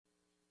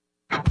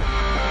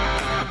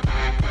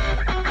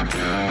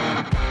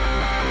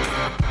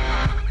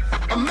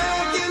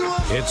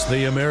It's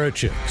the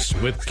Americhicks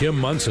with Kim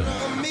Munson.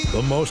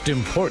 The most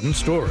important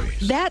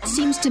stories. That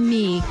seems to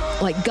me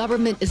like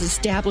government is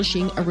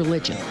establishing a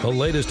religion. The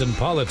latest in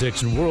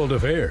politics and world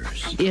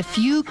affairs. If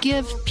you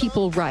give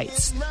people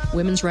rights,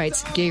 women's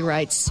rights, gay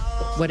rights,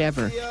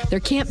 whatever, there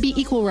can't be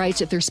equal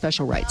rights if there's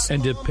special rights.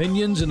 And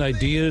opinions and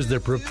ideas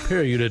that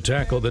prepare you to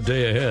tackle the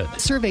day ahead.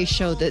 Surveys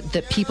show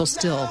that people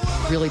still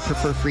really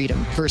prefer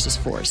freedom versus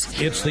force.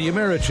 It's the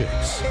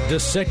Americhicks,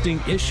 dissecting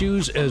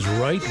issues as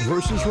right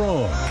versus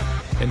wrong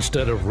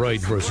instead of right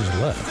versus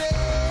left.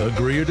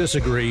 Agree or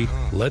disagree,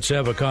 let's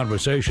have a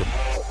conversation.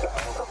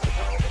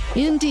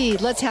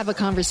 Indeed, let's have a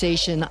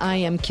conversation. I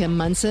am Kim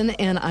Munson,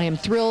 and I am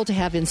thrilled to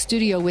have in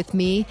studio with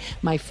me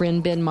my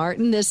friend Ben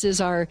Martin. This is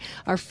our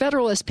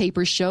Federalist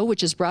Papers show,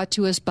 which is brought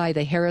to us by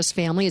the Harris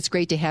family. It's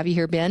great to have you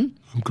here, Ben.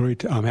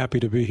 I'm happy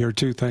to be here,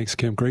 too. Thanks,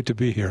 Kim. Great to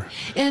be here.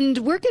 And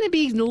we're going to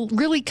be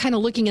really kind of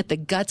looking at the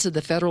guts of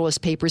the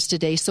Federalist Papers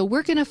today. So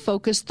we're going to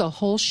focus the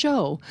whole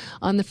show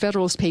on the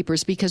Federalist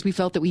Papers because we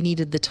felt that we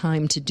needed the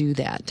time to do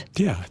that.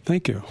 Yeah,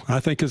 thank you.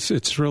 I think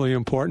it's really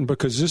important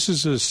because this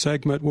is a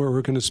segment where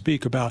we're going to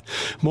speak about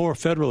more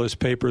Federalist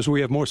Papers.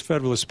 We have more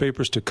Federalist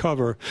Papers to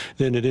cover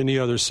than at any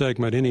other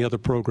segment, any other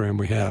program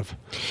we have.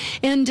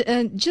 And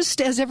just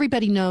as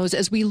everybody knows,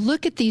 as we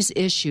look at these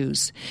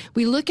issues,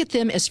 we look at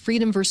them as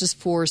freedom versus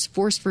force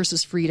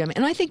versus freedom.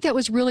 And I think that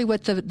was really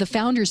what the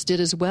founders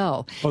did as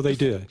well. Oh, they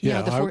did.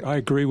 Yeah, I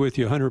agree with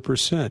you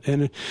 100%.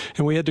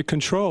 And we had to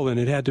control, and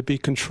it had to be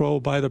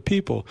controlled by the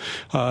people.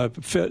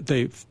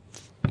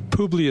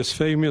 Publius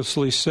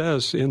famously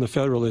says in the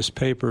Federalist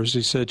Papers,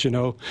 he said,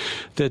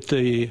 that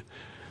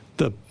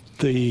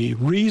the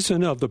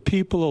reason of the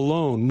people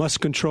alone must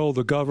control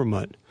the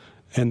government,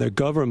 and the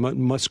government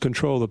must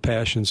control the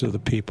passions of the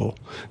people.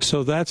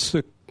 So that's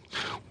the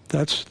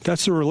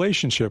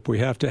relationship we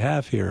have to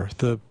have here.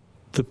 The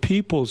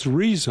people's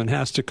reason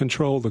has to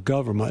control the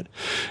government,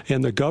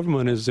 and the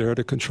government is there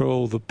to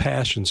control the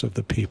passions of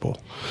the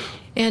people.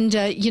 And,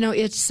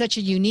 it's such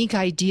a unique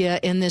idea,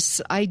 and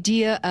this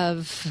idea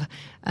of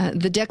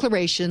the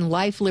Declaration,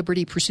 life,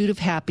 liberty, pursuit of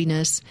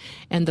happiness,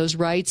 and those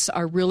rights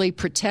are really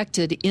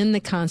protected in the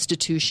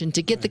Constitution.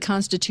 To get the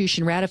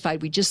Constitution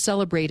ratified, we just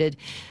celebrated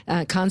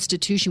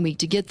Constitution Week.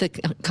 To get the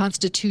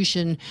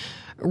Constitution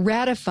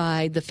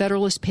ratified, the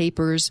Federalist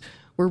Papers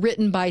were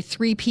written by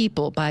three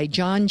people, by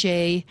John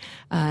Jay,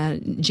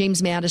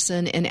 James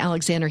Madison, and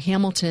Alexander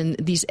Hamilton,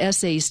 these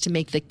essays to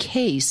make the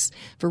case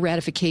for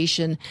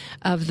ratification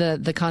of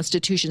the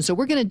Constitution. So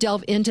we're going to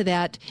delve into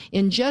that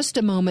in just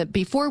a moment.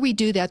 Before we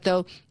do that,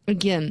 though,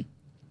 again,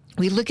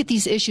 we look at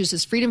these issues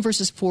as freedom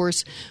versus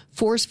force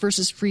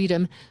versus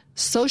freedom.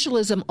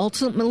 Socialism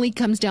ultimately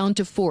comes down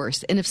to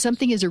force. And if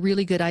something is a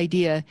really good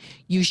idea,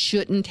 you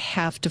shouldn't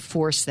have to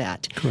force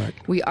that.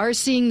 Correct. We are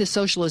seeing the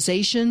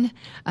socialization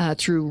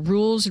through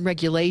rules and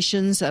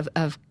regulations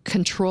of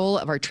control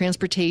of our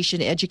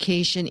transportation,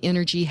 education,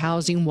 energy,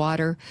 housing,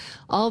 water,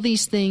 all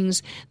these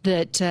things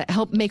that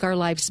help make our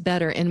lives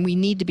better. And we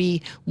need to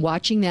be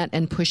watching that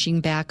and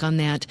pushing back on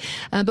that.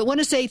 But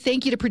want to say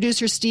thank you to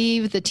producer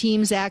Steve, the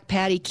team, Zach,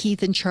 Patty,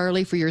 Keith, and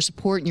Charlie for your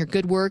support and your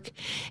good work.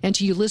 And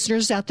to you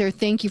listeners out there,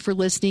 thank you for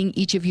listening.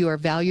 Each of you are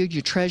valued.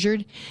 You're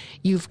treasured.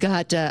 You've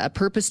got a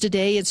purpose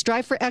today and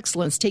strive for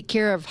excellence. Take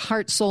care of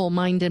heart, soul,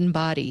 mind, and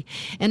body.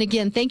 And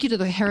again, thank you to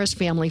the Harris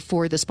family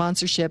for the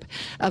sponsorship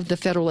of the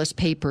Federalist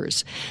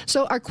Papers.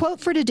 So our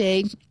quote for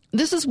today,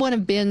 this is one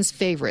of Ben's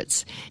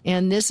favorites,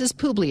 and this is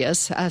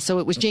Publius. So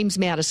it was James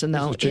Madison,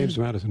 though. This is James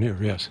Madison here,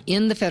 yes.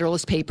 In the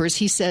Federalist Papers,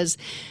 he says,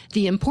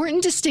 the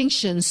important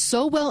distinction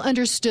so well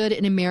understood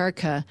in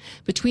America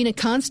between a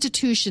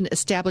constitution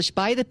established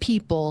by the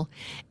people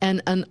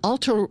and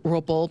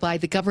unalterable by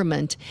the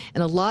government,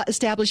 and a law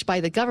established by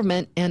the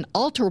government and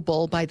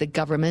alterable by the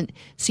government,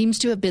 seems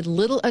to have been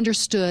little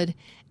understood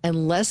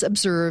and less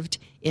observed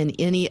in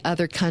any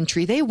other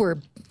country. They were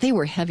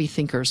heavy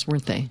thinkers,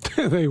 weren't they?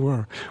 They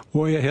were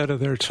way ahead of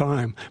their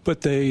time.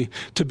 But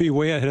to be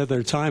way ahead of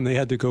their time, they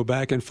had to go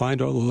back and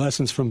find all the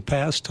lessons from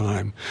past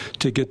time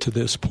to get to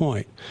this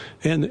point.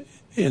 And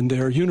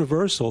they're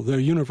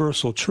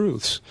universal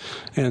truths.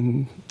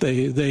 And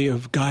they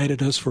have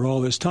guided us for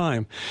all this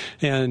time.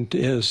 And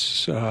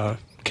as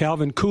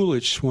Calvin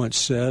Coolidge once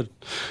said,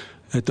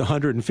 at the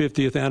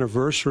 150th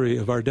anniversary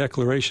of our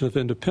Declaration of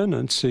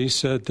Independence, he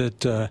said that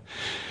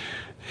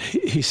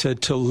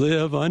to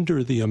live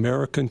under the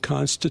American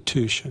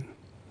Constitution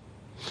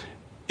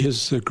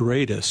is the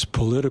greatest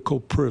political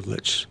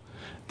privilege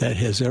that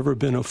has ever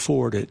been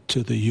afforded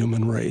to the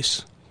human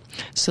race.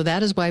 So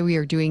that is why we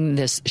are doing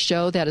this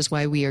show. That is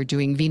why we are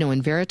doing Vino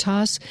and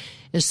Veritas,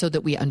 is so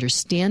that we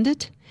understand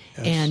it.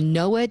 Yes. And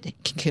know it,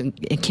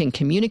 can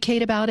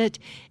communicate about it,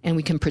 and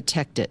we can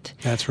protect it.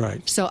 That's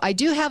right. So I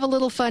do have a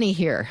little funny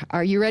here.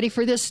 Are you ready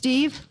for this,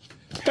 Steve?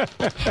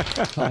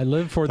 I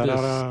live for this.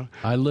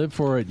 I live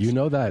for it. You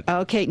know that.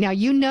 Okay. Now,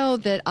 you know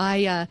that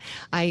I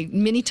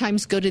many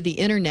times go to the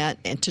internet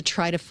and to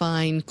try to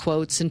find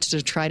quotes and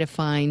to try to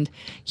find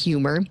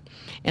humor.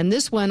 And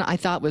this one I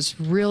thought was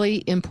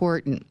really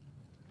important.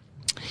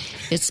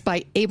 It's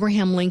by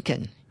Abraham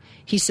Lincoln.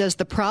 He says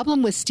the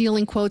problem with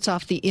stealing quotes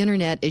off the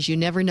internet is you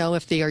never know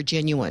if they are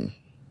genuine.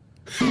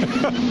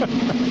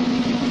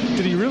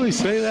 Did he really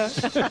say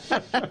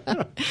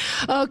that?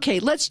 Okay,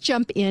 let's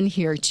jump in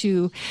here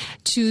to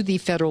the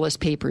Federalist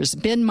Papers.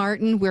 Ben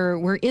Martin,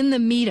 we're in the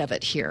meat of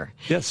it here.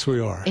 Yes, we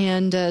are.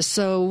 And where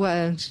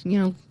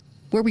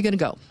are we going to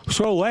go?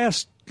 So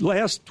last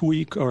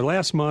week or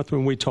last month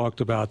when we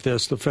talked about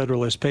this, the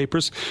Federalist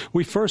Papers,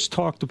 we first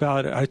talked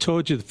about it. I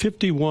told you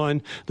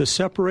 51, the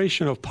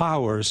separation of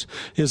powers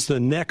is the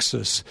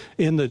nexus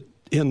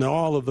in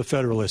all of the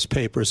Federalist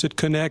Papers. It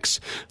connects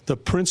the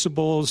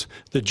principles,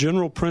 the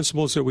general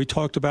principles that we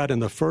talked about in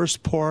the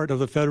first part of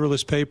the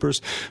Federalist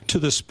Papers to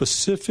the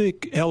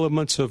specific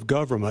elements of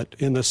government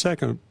in the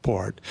second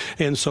part.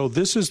 And so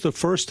this is the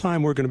first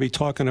time we're going to be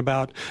talking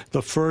about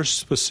the first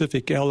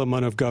specific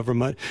element of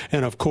government.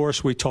 And of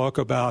course, we talk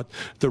about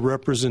the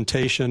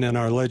representation in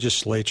our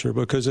legislature,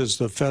 because as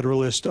the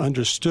Federalist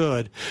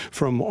understood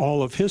from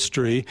all of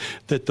history,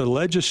 that the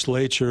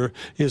legislature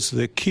is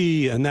the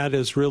key, and that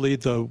is really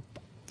the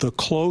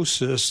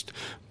closest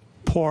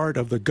part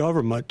of the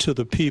government to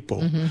the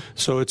people. Mm-hmm.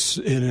 So it's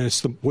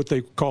what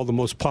they call the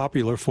most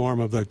popular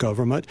form of the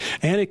government,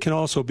 and it can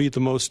also be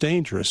the most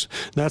dangerous.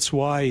 That's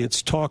why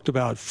it's talked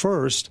about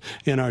first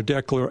in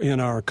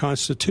our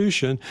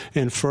Constitution,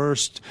 and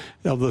first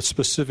of the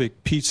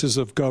specific pieces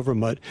of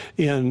government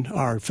in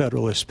our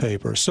Federalist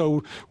paper.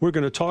 So we're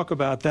going to talk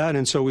about that,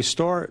 and so we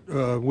start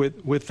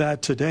with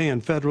that today.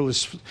 And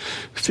Federalist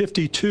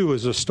 52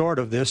 is the start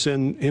of this,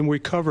 and we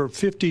cover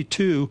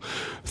 52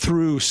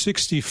 through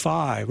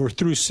 65 or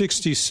through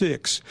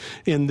 66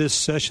 in this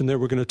session that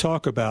we're going to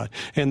talk about.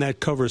 And that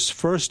covers,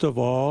 first of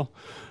all,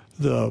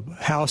 the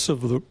House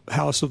of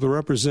the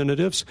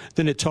Representatives.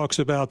 Then it talks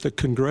about the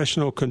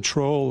congressional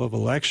control of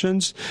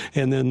elections.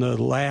 And then the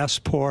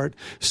last part,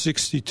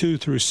 62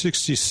 through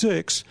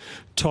 66,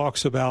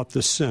 talks about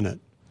the Senate.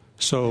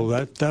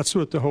 So that's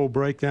what the whole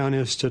breakdown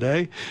is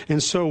today.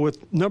 And so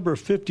with number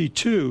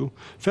 52,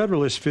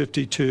 Federalist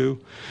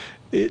 52,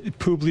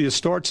 Publius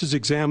starts his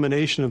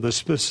examination of the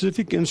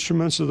specific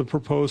instruments of the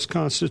proposed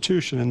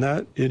Constitution, and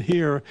that in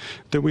here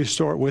that we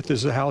start with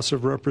is the House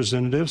of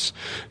Representatives,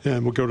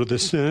 and we'll go to the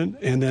Senate,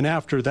 and then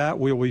after that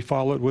we'll be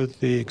followed with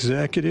the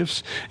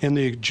executives and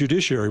the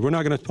judiciary. We're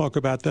not going to talk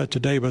about that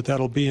today, but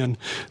that'll be in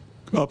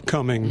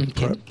upcoming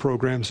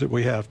programs that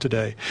we have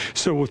today.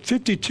 So with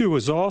 52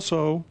 is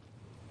also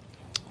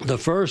the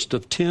first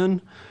of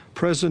 10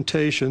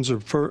 presentations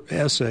or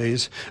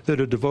essays that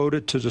are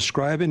devoted to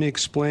describing and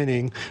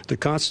explaining the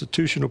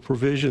constitutional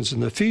provisions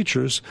and the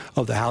features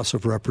of the House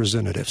of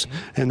Representatives.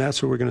 And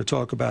that's what we're going to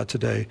talk about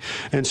today.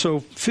 And so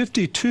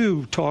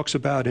 52 talks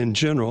about in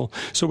general.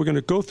 So we're going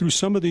to go through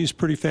some of these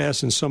pretty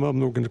fast, and some of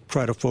them we're going to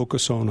try to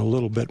focus on a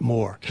little bit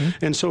more.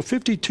 And so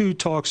 52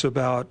 talks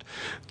about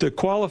the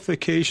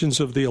qualifications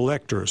of the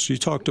electors. We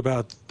talked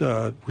about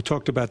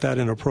that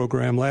in a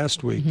program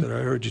last week that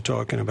I heard you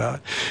talking about.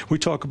 We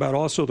talk about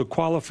also the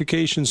qualifications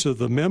of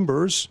the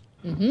members.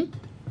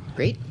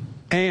 Great.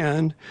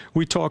 And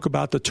we talk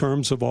about the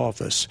terms of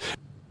office.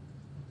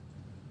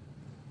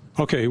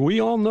 Okay,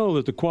 we all know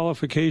that the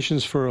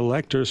qualifications for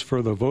electors,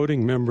 for the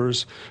voting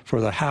members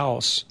for the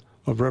House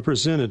of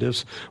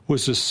Representatives,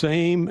 was the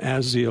same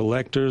as the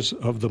electors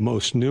of the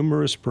most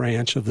numerous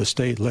branch of the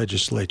state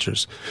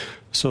legislatures.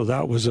 So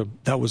that was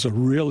a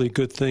really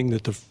good thing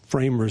that the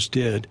framers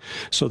did.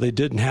 So they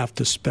didn't have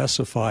to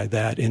specify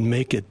that and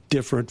make it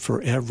different for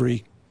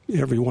every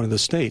one of the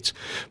states,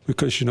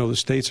 because the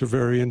states are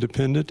very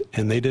independent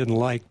and they didn't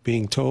like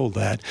being told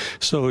that.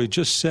 So he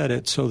just said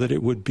it so that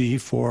it would be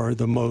for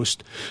the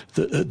most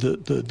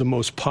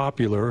most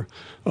popular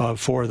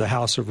for the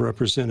House of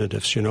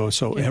Representatives.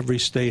 So every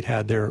state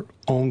had their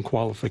own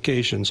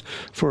qualifications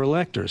for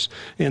electors.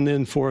 And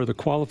then for the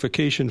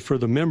qualification for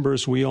the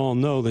members, we all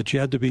know that you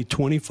had to be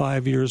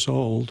 25 years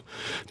old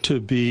to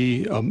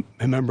be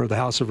a member of the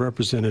House of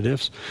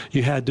Representatives.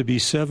 You had to be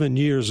 7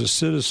 years a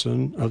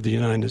citizen of the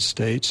United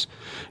States,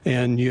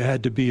 and you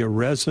had to be a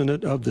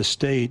resident of the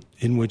state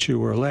in which you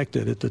were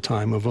elected at the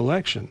time of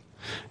election.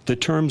 The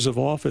terms of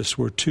office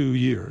were 2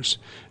 years,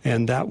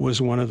 and that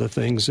was one of the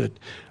things that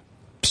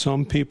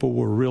some people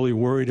were really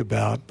worried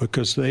about,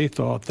 because they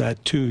thought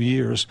that 2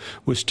 years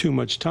was too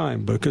much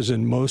time, because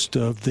in most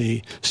of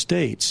the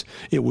states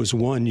it was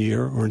 1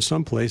 year, or in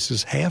some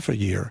places half a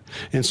year.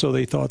 And so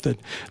they thought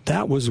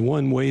that was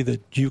one way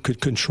that you could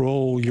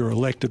control your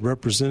elected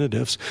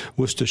representatives,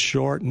 was to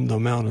shorten the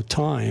amount of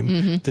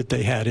time that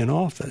they had in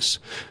office.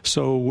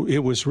 So it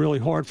was really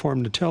hard for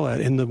them to tell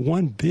that. And the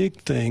one big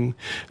thing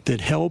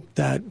that helped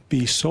that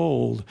be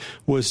sold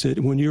was that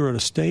when you're a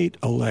state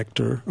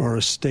elector or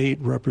a state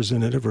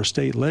representative, representative or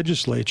state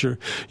legislature,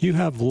 you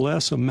have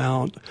less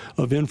amount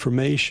of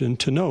information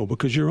to know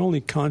because you're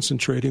only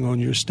concentrating on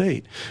your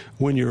state.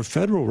 When you're a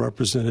federal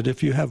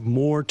representative, you have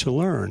more to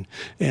learn.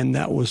 And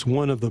that was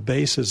one of the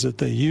bases that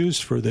they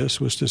used for this,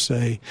 was to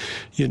say,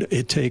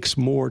 it takes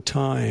more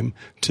time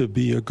to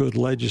be a good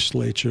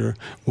legislature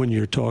when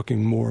you're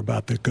talking more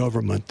about the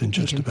government than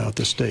just about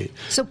the state.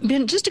 So,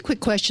 Ben, just a quick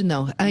question,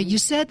 though. You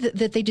said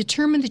that they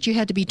determined that you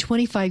had to be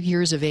 25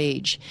 years of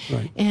age.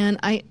 Right. And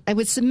I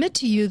would submit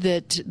to you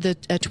that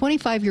a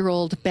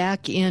 25-year-old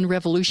back in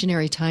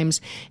revolutionary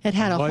times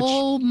had a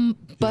whole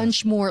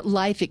bunch more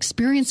life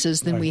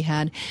experiences than we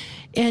had.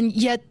 And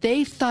yet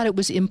they thought it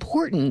was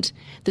important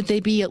that they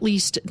be at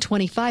least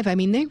 25. I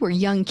mean, they were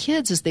young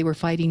kids as they were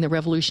fighting the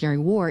Revolutionary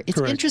War. It's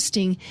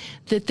interesting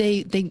that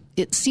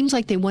it seems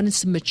like they wanted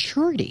some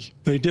maturity.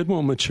 They did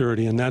want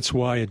maturity, and that's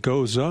why it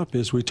goes up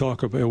as we can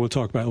talk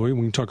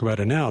about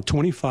it now.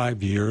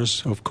 25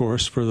 years, of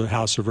course, for the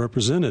House of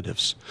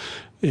Representatives.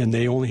 And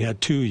they only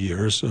had 2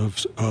 years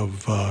of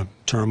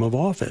term of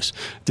office.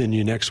 Then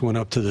you next went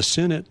up to the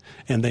Senate,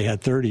 and they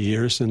had 30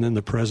 years, and then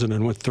the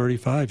president went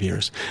 35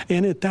 years.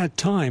 And at that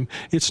time,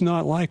 it's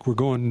not like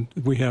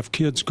we have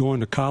kids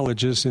going to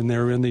colleges, and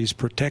they're in these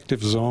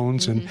protective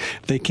zones, and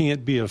they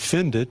can't be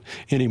offended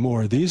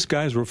anymore. These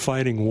guys were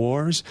fighting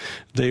wars.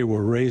 They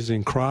were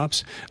raising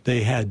crops.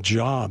 They had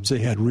jobs. They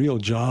had real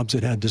jobs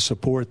that had to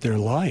support their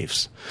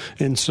lives.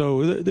 And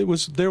so there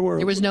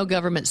was no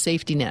government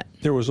safety net.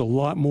 There was a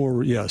lot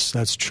more. Yes,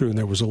 that's true. And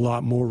there was a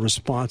lot more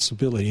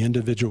responsibility,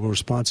 individual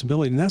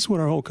responsibility. And that's what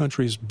our whole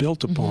country is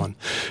built upon.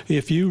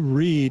 If you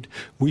read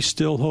We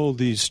Still Hold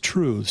These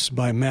Truths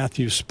by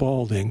Matthew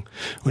Spalding,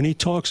 when he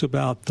talks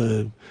about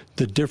the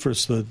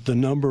difference, the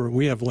number,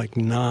 we have like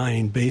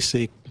 9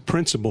 basic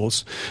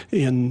principles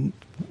in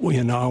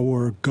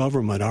our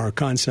government, our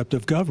concept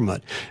of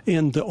government.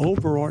 And the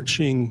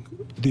overarching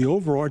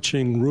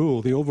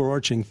rule, the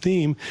overarching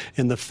theme,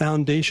 and the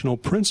foundational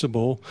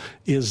principle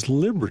is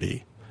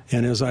liberty.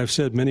 And as I've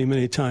said many,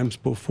 many times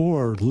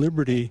before,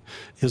 liberty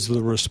is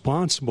the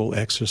responsible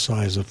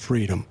exercise of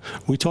freedom.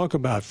 We talk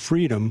about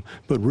freedom,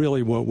 but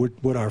really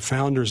what our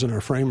founders and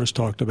our framers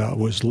talked about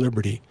was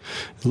liberty.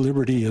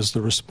 Liberty is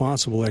the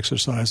responsible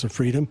exercise of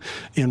freedom,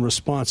 and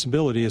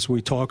responsibility, as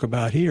we talk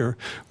about here,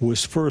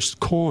 was first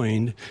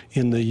coined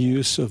in the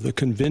use of the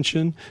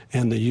Convention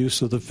and the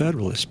use of the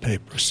Federalist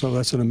Papers. So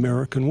that's an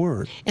American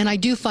word. And I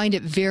do find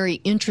it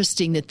very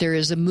interesting that there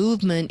is a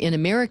movement in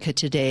America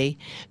today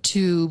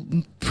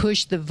to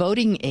push the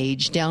voting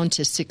age down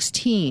to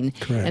 16.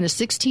 Correct. And a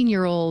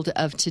 16-year-old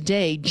of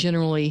today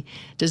generally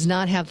does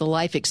not have the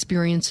life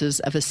experiences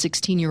of a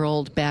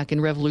 16-year-old back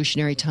in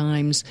revolutionary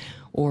times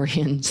or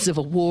in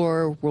Civil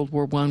War, World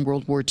War I,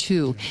 World War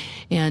II.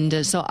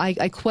 And so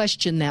I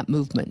question that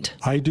movement.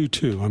 I do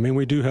too. I mean,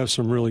 we do have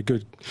some really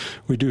good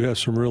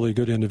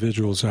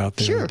individuals out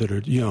there that are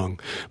young.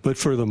 But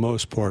for the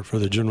most part, for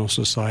the general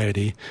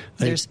society,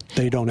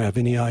 they don't have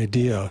any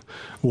idea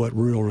what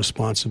real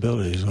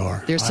responsibilities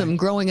are. There's some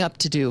growing up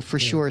to do, for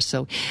sure.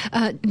 So,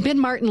 Ben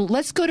Martin,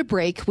 let's go to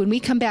break. When we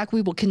come back,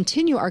 we will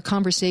continue our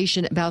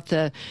conversation about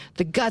the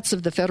guts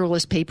of the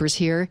Federalist Papers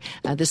here.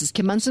 This is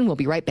Kim Munson. We'll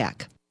be right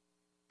back.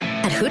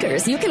 At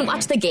Hooters, you can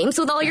watch the games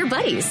with all your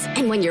buddies.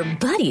 And when your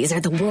buddies are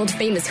the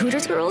world-famous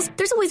Hooters girls,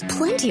 there's always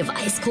plenty of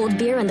ice-cold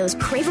beer and those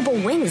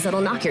craveable wings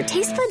that'll knock your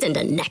taste buds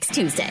into next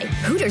Tuesday.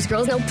 Hooters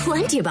girls know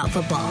plenty about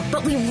football,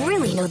 but we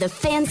really know the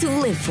fans who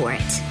live for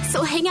it.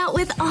 So hang out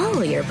with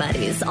all your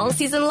buddies all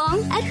season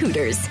long at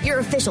Hooters, your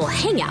official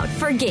hangout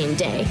for game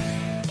day.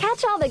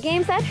 Catch all the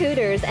games at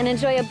Hooters and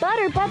enjoy a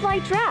Butter Bud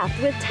Light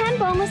draft with 10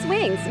 boneless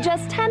wings,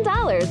 just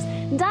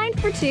 $10. Dine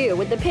for 2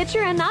 with the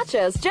pitcher and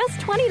nachos, just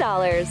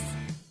 $20.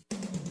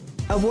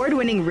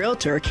 Award-winning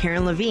realtor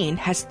Karen Levine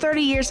has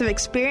 30 years of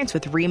experience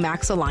with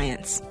RE/MAX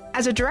Alliance.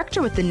 As a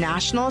director with the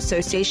National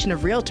Association of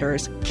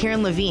Realtors,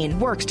 Karen Levine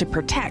works to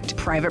protect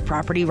private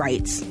property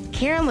rights.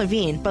 Karen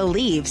Levine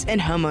believes in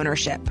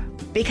homeownership.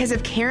 Because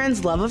of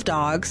Karen's love of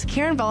dogs,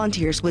 Karen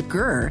volunteers with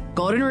GRR,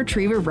 Golden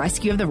Retriever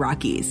Rescue of the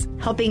Rockies,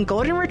 helping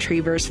golden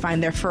retrievers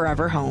find their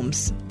forever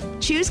homes.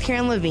 Choose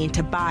Karen Levine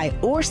to buy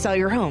or sell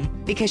your home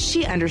because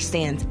she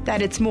understands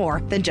that it's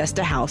more than just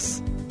a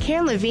house.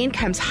 Karen Levine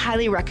comes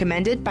highly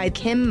recommended by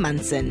Kim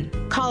Munson.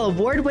 Call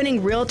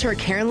award-winning realtor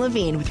Karen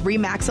Levine with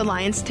RE/MAX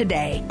Alliance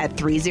today at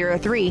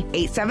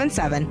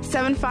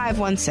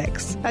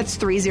 303-877-7516. That's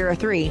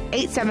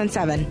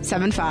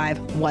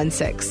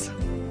 303-877-7516.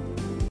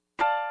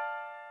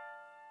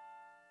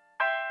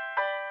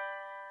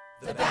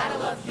 The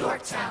Battle of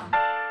Yorktown,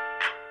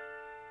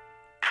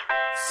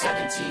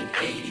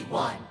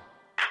 1781.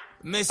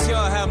 Monsieur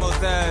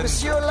Hamilton.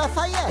 Monsieur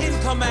Lafayette.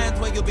 In command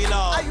where you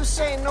belong. Are you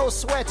saying no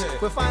sweat?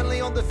 We're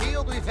finally on the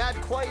field. We've had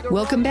quite a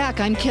Welcome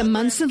back. I'm Kim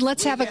Munson.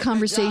 Let's have a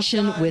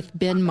conversation with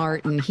Ben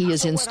Martin. He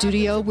is in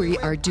studio. We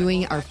are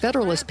doing our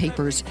Federalist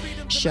Papers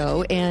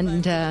show,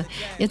 and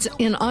it's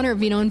in honor of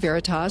Vino and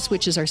Veritas,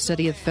 which is our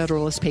study of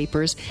Federalist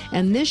Papers.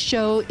 And this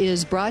show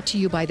is brought to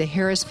you by the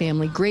Harris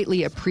family.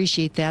 Greatly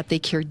appreciate that. They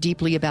care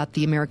deeply about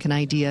the American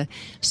idea.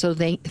 So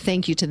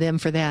thank you to them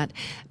for that.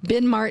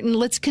 Ben Martin,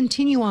 let's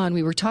continue on.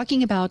 We were talking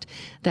about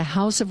the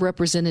House of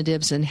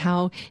Representatives and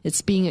how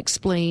it's being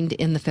explained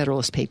in the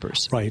Federalist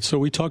Papers. Right. So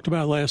we talked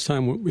about last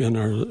time in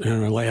our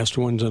last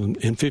ones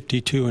in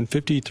 52 and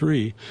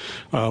 53.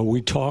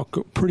 We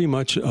talk pretty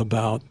much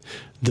about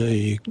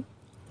the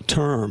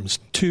terms.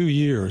 2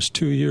 years.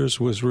 2 years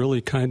was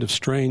really kind of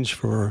strange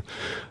for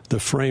the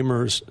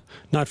framers,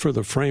 not for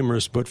the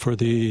framers, but for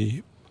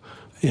the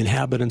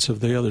inhabitants of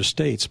the other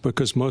states,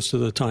 because most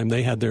of the time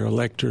they had their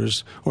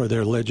electors or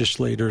their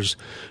legislators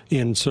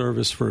in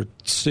service for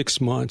 6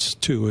 months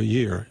to a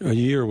year. A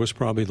year was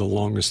probably the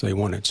longest they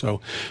wanted.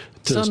 So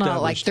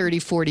not like 30,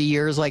 40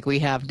 years like we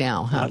have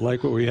now, huh? Not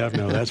like what we have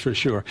now, that's for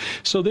sure.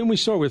 So then we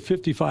start with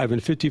 55,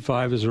 and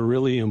 55 is a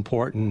really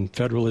important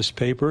Federalist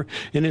paper,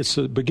 and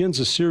it begins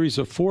a series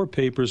of 4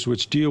 papers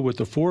which deal with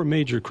the 4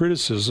 major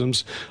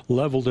criticisms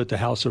leveled at the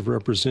House of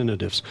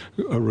Representatives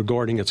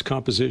regarding its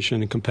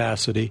composition and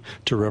capacity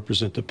to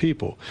represent the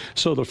people.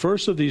 So the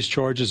first of these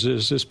charges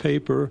is this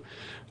paper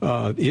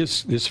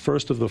is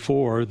first of the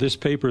 4. This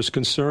paper is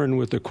concerned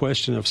with the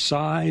question of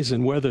size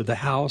and whether the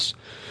House,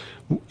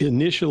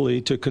 initially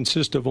to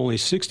consist of only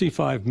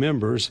 65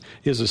 members,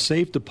 is a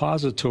safe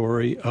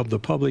depository of the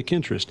public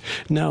interest.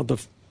 Now, the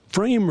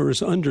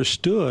framers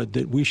understood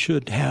that we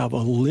should have a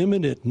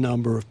limited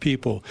number of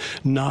people,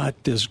 not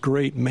this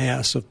great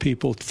mass of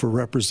people for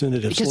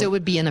representatives. Because it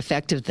would be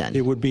ineffective then.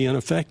 It would be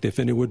ineffective,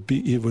 and it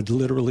would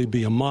literally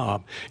be a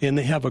mob. And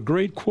they have a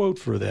great quote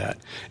for that.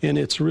 And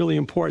it's really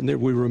important that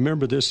we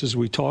remember this as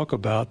we talk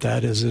about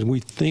that, as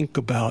we think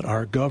about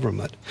our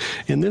government.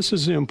 And this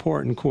is an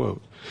important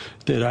quote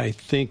that I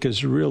think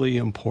is really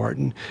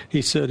important.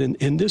 He said,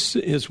 and this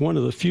is one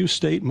of the few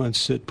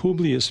statements that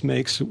Publius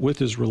makes with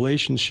his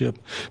relationship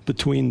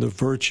between the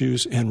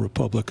virtues and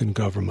Republican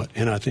government,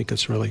 and I think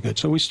it's really good.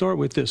 So we start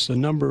with this, the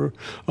number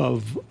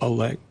of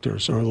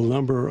electors or the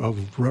number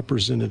of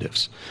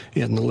representatives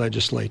in the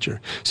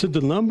legislature. So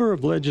the number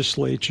of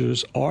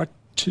legislatures ought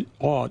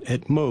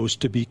at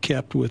most to be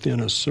kept within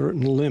a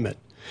certain limit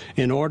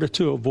in order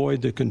to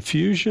avoid the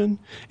confusion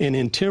and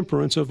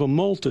intemperance of a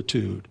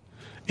multitude.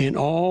 In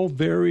all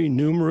very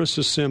numerous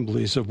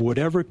assemblies of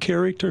whatever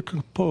character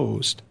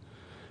composed,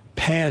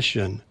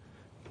 passion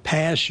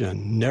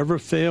never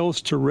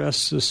fails to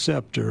wrest the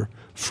scepter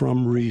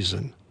from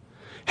reason.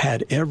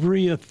 Had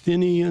every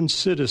Athenian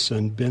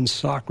citizen been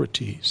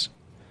Socrates,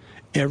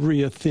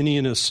 every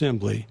Athenian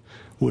assembly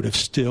would have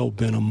still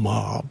been a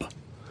mob.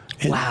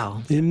 And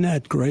wow. Isn't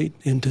that great?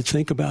 And to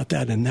think about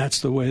that, and that's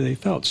the way they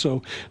felt.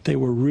 So they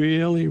were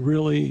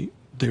really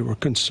they were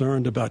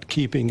concerned about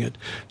keeping it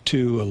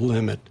to a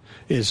limit.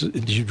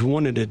 You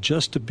wanted it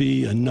just to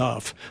be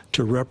enough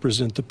to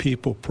represent the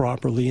people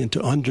properly and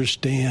to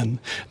understand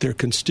their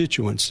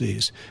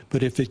constituencies.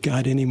 But if it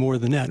got any more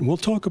than that, and we'll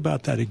talk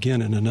about that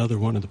again in another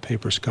one of the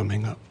papers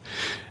coming up.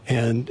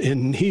 And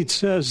he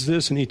says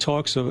this, and he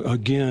talks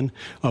again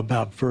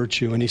about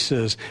virtue, and he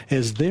says,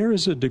 as there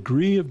is a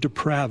degree of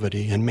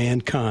depravity in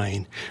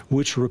mankind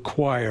which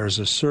requires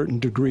a certain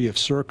degree of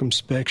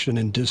circumspection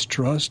and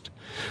distrust,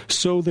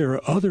 so there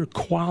are other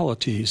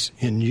qualities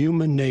in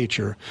human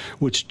nature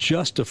which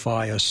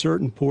justify a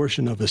certain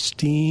portion of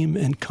esteem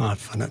and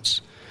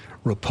confidence.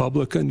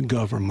 Republican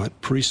government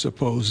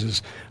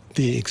presupposes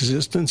the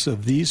existence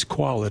of these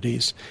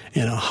qualities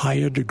in a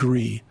higher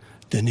degree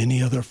than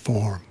any other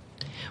form.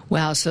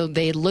 Wow, so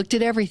they looked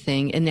at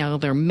everything, and now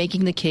they're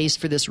making the case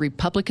for this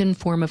Republican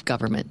form of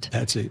government.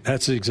 That's it.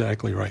 That's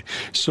exactly right.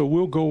 So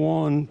we'll go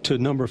on to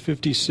number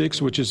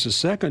 56, which is the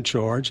second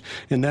charge,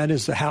 and that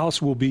is the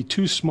House will be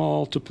too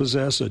small to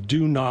possess a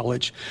due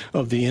knowledge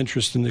of the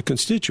interest in the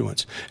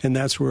constituents. And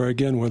that's where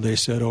they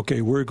said,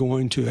 okay, we're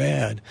going to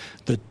add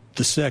the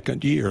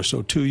second year,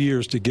 so 2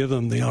 years to give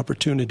them the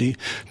opportunity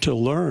to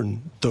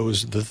learn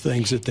the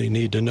things that they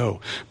need to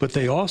know. But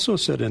they also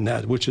said in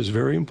that, which is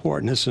very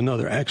important, it's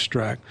another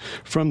extract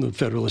from the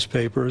Federalist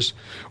Papers,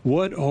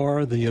 what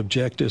are the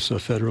objectives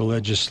of federal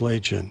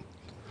legislation?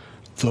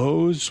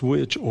 Those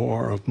which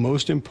are of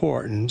most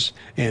importance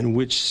and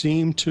which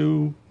seem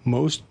to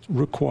most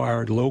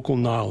require local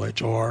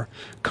knowledge are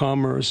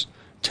commerce,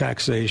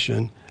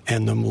 taxation,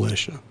 and the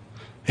militia.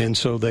 And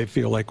so they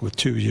feel like with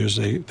 2 years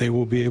they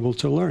will be able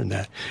to learn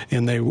that,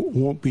 and they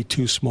won't be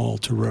too small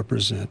to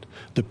represent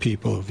the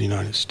people of the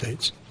United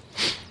States.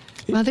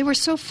 Well, they were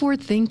so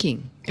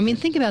forward-thinking. I mean,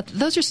 think about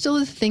those are still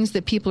the things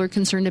that people are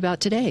concerned about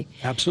today.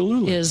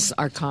 Absolutely. Is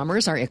our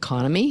commerce, our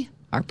economy,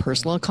 our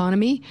personal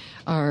economy,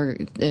 our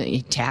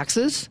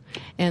taxes,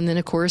 and then,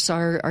 of course,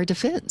 our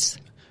defense.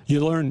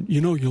 You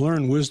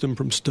learn wisdom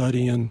from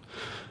studying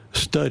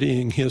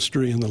studying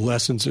history and the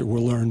lessons that were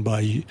learned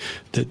by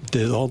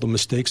all the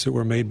mistakes that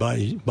were made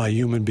by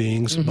human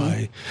beings,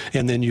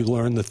 and then you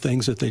learn the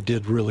things that they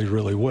did really,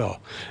 really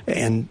well,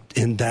 and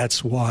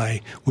that's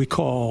why we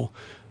call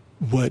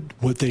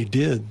what they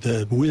did,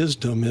 the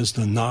wisdom is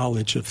the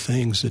knowledge of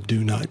things that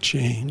do not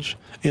change.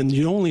 And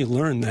you only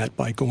learn that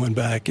by going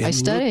back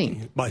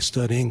and by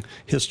studying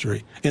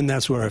history. And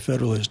that's what our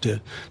Federalists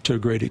did to a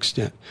great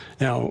extent.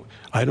 Now,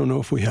 I don't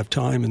know if we have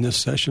time in this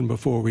session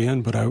before we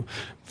end, but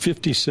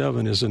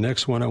 57 is the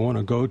next one I want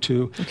to go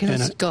to. Okay,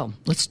 let's go.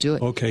 Let's do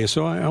it. Okay,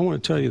 so I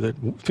want to tell you that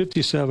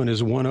 57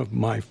 is one of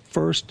my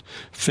first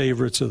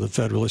favorites of the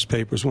Federalist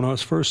Papers. When I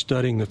was first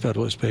studying the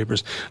Federalist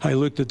Papers, I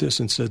looked at this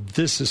and said,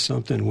 this is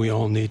something we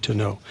all need to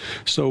know.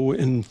 So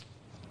in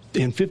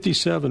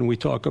 57, we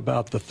talk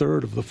about the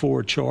third of the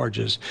four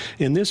charges.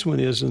 And this one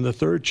is in the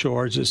third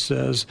charge, it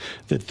says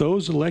that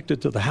those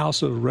elected to the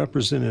House of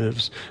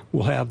Representatives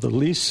will have the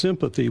least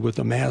sympathy with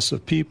the mass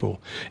of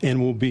people and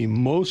will be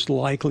most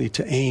likely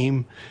to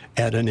aim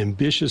at an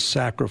ambitious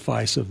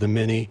sacrifice of the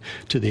many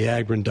to the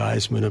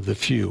aggrandizement of the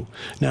few.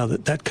 Now,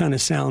 that kind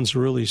of sounds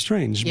really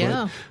strange,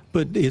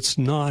 but it's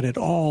not at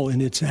all,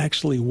 and it's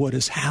actually what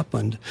has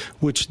happened,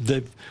 which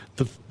the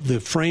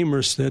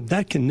framers said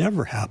that can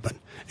never happen.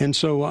 And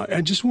so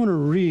I just want to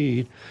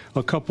read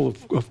a couple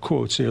of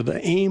quotes here.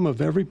 The aim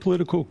of every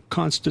political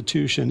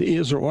constitution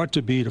is or ought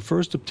to be to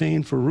first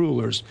obtain for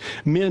rulers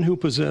men who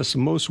possess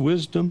most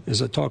wisdom,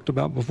 as I talked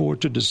about before,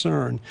 to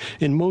discern,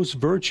 and most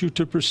virtue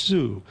to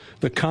pursue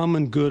the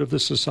common good of the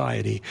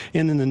society,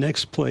 and in the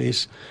next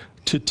place,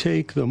 to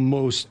take the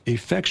most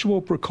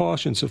effectual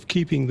precautions of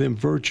keeping them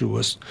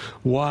virtuous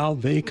while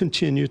they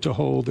continue to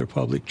hold their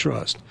public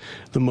trust.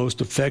 The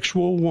most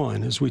effectual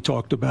one, as we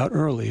talked about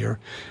earlier,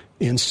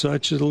 in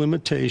such a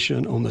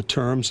limitation on the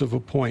terms of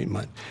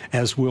appointment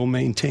as will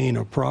maintain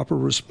a proper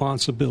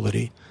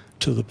responsibility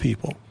to the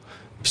people.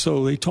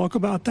 So they talk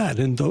about that,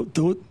 and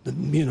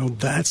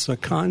that's a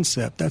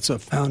concept, that's a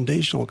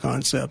foundational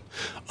concept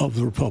of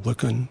the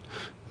Republican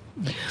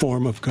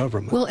form of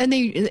government. Well, and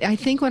I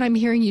think what I'm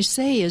hearing you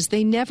say is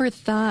they never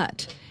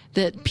thought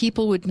that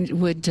people would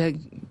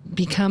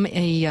become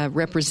a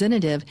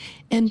representative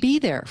and be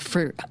there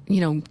for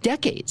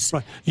decades.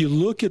 Right. You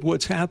look at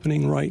what's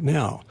happening right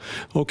now.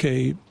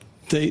 Okay,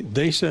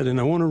 they said, and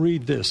I want to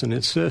read this, and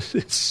it says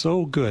it's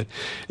so good.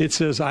 It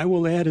says, I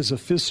will add as a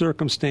fifth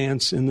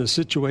circumstance in the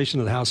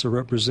situation of the House of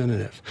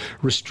Representatives,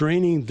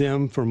 restraining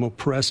them from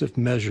oppressive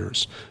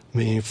measures,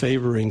 meaning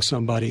favoring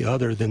somebody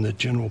other than the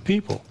general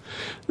people,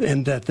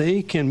 and that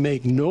they can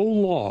make no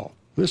law.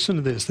 Listen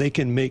to this. They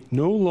can make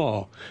no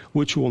law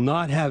which will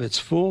not have its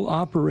full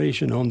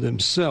operation on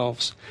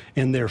themselves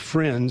and their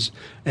friends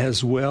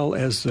as well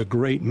as the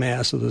great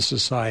mass of the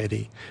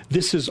society.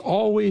 This has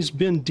always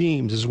been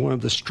deemed as one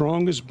of the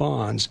strongest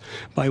bonds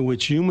by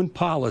which human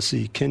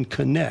policy can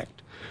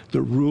connect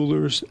the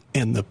rulers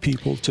and the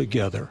people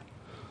together.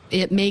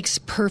 It makes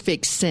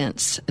perfect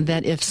sense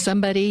that if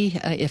somebody,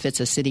 if it's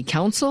a city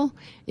council,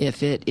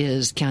 if it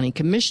is county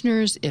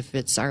commissioners, if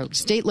it's our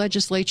state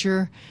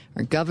legislature,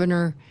 our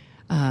governor,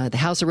 the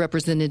House of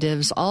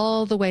Representatives,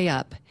 all the way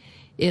up,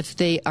 if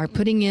they are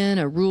putting in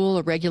a rule,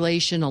 a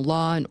regulation, a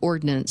law, an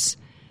ordinance,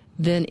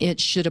 then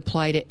it should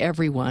apply to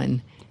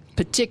everyone,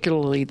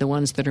 particularly the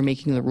ones that are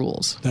making the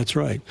rules. That's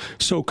right.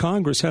 So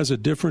Congress has a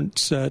different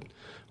set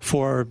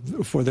for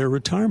their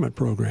retirement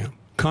program.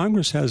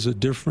 Congress has a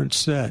different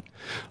set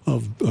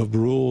of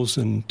rules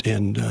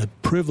and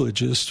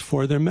privileges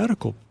for their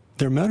medical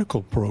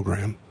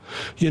program.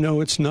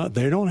 It's not,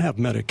 they don't have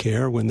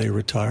Medicare when they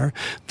retire.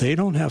 They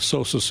don't have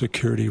Social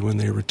Security when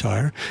they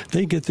retire.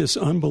 They get this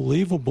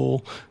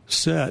unbelievable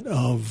set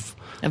of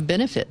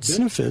benefits.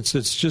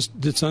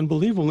 It's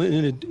unbelievable,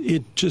 and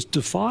it just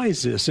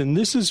defies this. And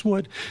this is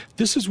what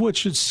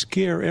should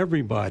scare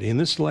everybody. In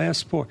this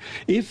last part,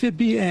 if it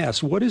be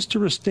asked, what is to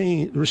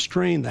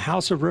restrain the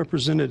House of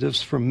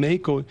Representatives from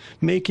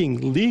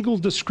making legal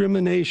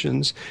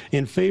discriminations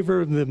in favor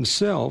of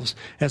themselves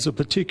as a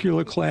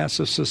particular class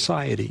of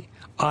society?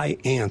 I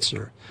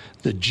answer,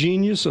 the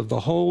genius of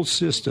the whole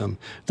system,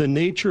 the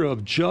nature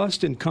of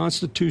just and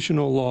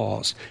constitutional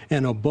laws,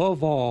 and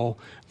above all,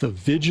 the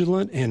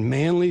vigilant and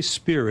manly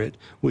spirit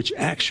which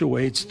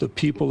actuates the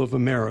people of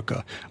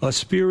America, a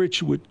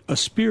spirit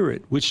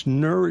which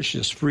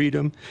nourishes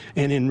freedom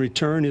and in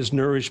return is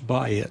nourished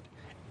by it.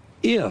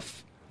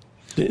 If,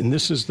 and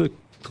this is the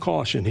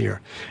caution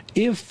here,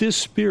 if this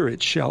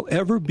spirit shall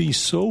ever be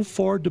so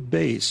far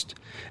debased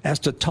as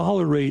to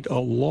tolerate a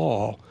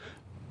law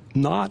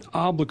not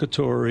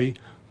obligatory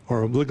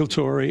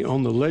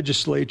on the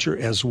legislature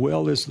as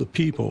well as the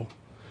people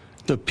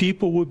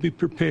would be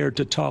prepared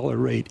to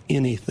tolerate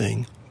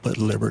anything but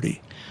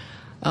liberty.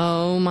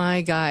 Oh,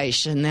 my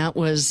gosh. And that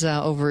was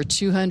over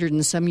 200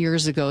 and some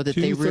years ago that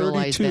they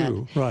realized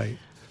that. Right.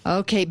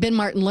 Okay, Ben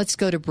Martin, let's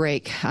go to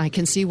break. I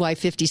can see why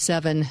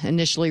 57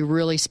 initially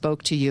really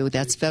spoke to you.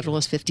 That's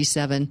Federalist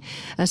 57.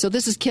 So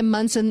this is Kim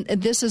Munson.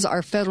 This is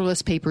our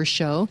Federalist Papers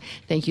show.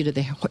 Thank you to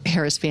the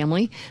Harris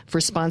family for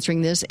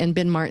sponsoring this. And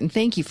Ben Martin,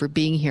 thank you for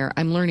being here.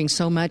 I'm learning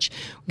so much.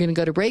 We're going to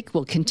go to break.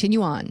 We'll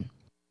continue on.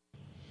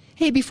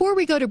 Hey, before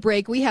we go to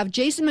break, we have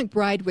Jason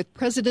McBride with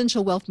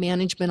Presidential Wealth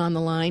Management on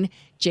the line.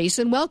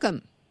 Jason,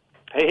 welcome.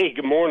 Hey,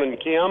 good morning,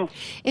 Kim.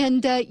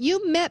 And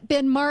you met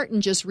Ben Martin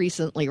just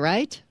recently,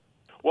 right?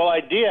 Well,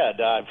 I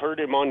did. I've heard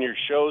him on your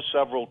show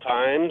several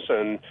times,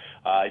 and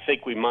I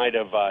think we might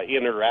have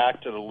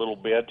interacted a little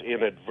bit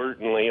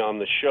inadvertently on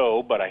the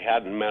show, but I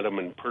hadn't met him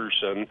in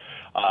person.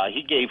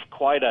 He gave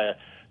quite a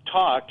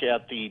talk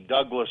at the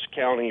Douglas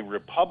County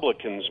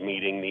Republicans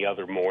meeting the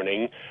other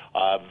morning.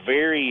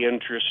 Very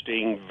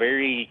interesting,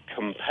 very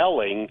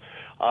compelling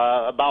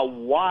about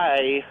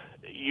why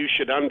you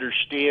should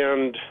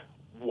understand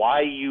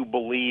why you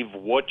believe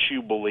what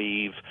you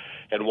believe,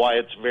 and why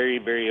it's very,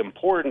 very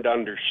important to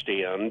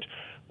understand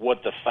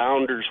what the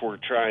founders were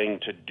trying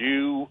to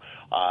do,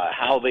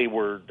 how they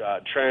were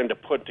trying to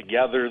put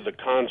together the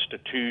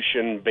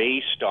Constitution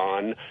based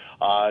on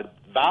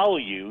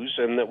values,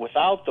 and that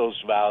without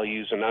those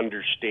values and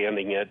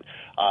understanding it,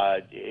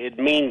 it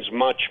means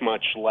much,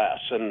 much less.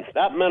 And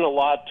that meant a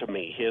lot to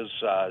me. His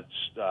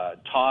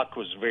talk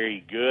was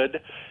very good.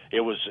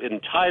 It was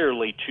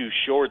entirely too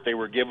short. They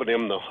were giving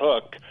him the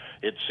hook,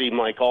 it seemed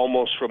like,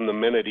 almost from the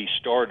minute he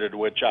started,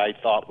 which I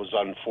thought was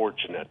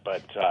unfortunate.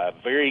 But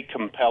very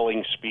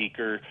compelling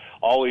speaker.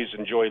 Always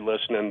enjoy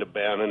listening to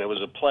Ben, and it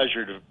was a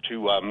pleasure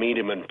to meet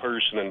him in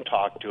person and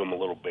talk to him a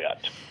little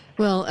bit.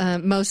 Well,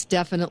 most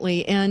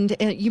definitely. And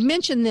you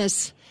mentioned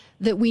this,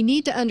 that we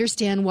need to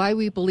understand why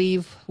we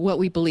believe what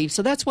we believe.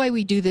 So that's why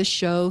we do this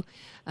show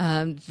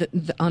on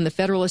the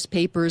Federalist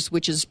Papers,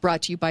 which is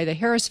brought to you by the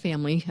Harris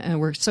family.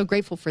 We're so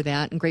grateful for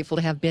that and grateful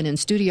to have Ben in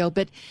studio.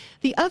 But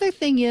the other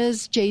thing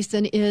is,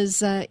 Jason,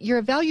 is you're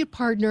a valued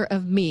partner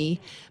of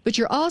me, but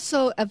you're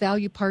also a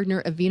valued partner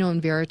of Vino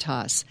and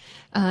Veritas.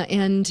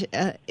 And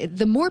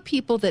the more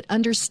people that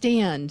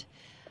understand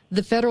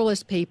the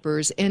Federalist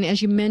Papers, and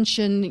as you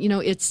mentioned,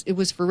 it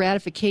was for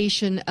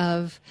ratification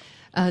of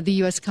the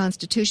U.S.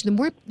 Constitution.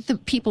 The more the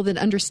people that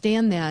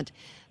understand that,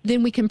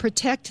 then we can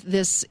protect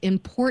this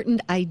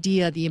important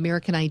idea, the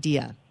American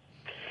idea.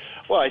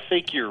 Well, I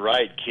think you're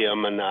right,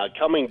 Kim, and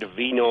coming to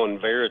Vino and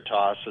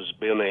Veritas has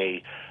been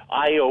a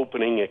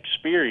eye-opening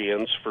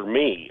experience for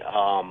me.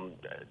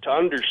 To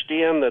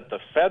understand that the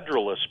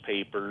Federalist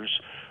Papers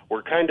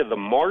were kind of the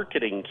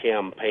marketing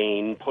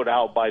campaign put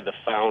out by the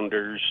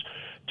founders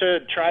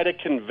to try to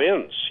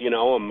convince,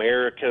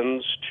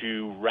 Americans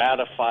to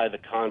ratify the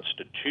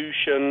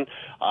Constitution.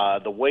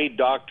 The way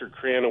Dr.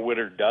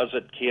 Krannawitter does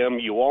it, Kim,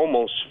 you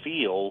almost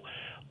feel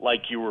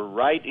like you were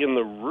right in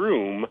the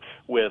room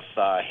with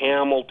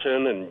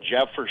Hamilton and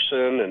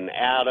Jefferson and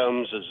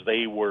Adams as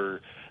they were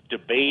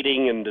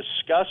debating and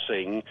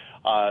discussing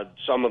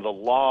some of the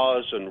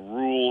laws and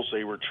rules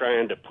they were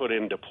trying to put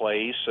into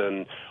place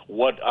and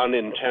what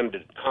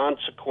unintended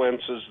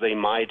consequences they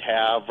might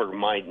have or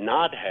might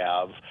not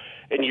have.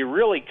 And you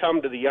really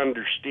come to the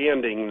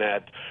understanding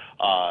that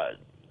the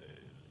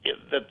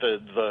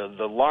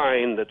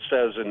line that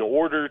says, in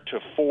order to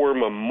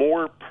form a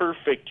more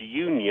perfect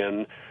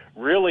union,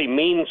 really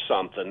means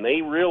something.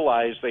 They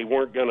realized they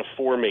weren't going to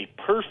form a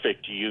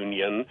perfect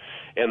union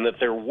and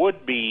that there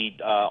would be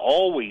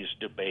always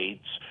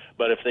debates,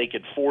 but if they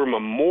could form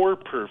a more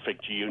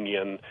perfect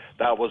union,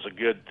 that was a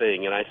good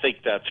thing, and I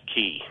think that's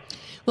key.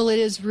 Well, it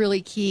is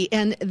really key.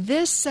 And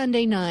this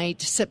Sunday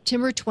night,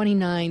 September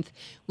 29th,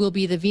 will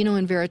be the Vino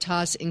and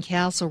Veritas in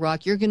Castle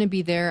Rock. You're going to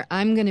be there.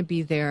 I'm going to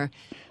be there.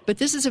 But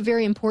this is a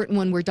very important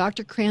one where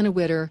Dr.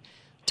 Krannawitter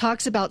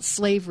talks about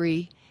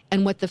slavery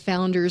and what the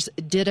founders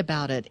did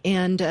about it.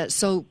 And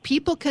so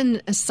people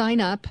can sign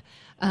up.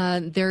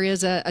 There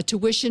is a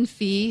tuition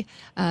fee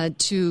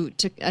to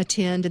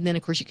attend, and then,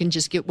 of course, you can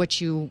just get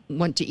what you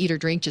want to eat or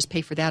drink, just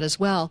pay for that as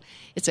well.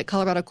 It's at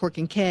Colorado Cork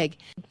and Keg.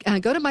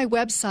 Go to my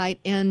website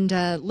and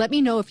let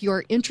me know if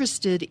you're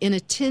interested in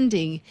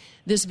attending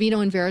this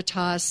Vino and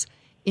Veritas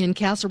in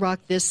Castle Rock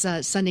this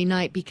Sunday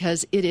night,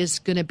 because it is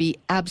going to be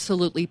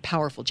absolutely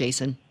powerful,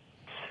 Jason.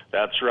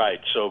 That's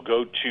right. So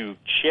go to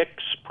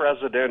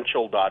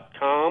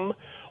chickspresidential.com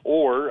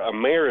or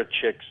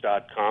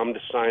americhicks.com to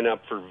sign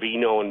up for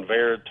Vino and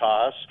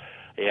Veritas.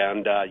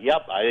 And, I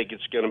think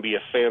it's going to be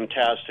a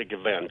fantastic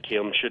event.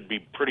 Kim, should be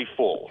pretty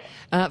full.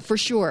 For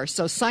sure.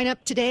 So sign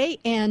up today.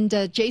 And,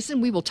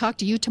 Jason, we will talk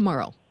to you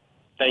tomorrow.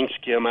 Thanks,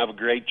 Kim. Have a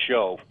great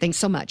show. Thanks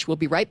so much. We'll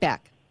be right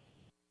back.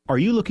 Are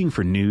you looking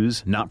for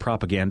news, not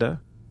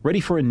propaganda?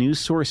 Ready for a news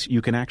source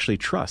you can actually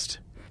trust?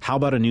 How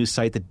about a news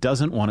site that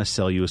doesn't want to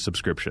sell you a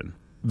subscription?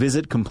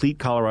 Visit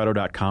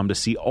CompleteColorado.com to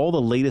see all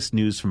the latest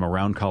news from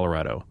around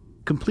Colorado.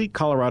 Complete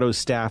Colorado's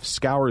staff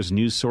scours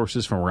news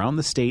sources from around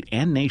the state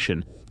and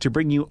nation to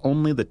bring you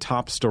only the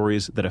top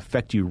stories that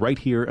affect you right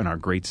here in our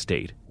great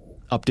state.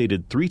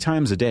 Updated 3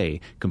 times a day,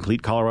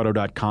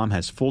 CompleteColorado.com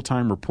has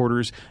full-time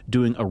reporters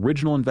doing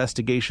original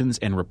investigations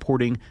and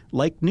reporting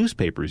like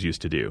newspapers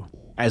used to do,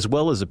 as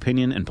well as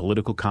opinion and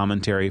political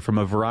commentary from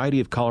a variety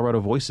of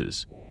Colorado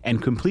voices.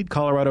 And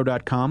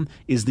CompleteColorado.com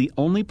is the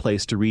only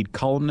place to read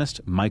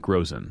columnist Mike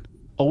Rosen.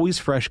 Always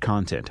fresh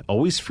content,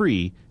 always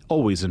free,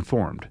 always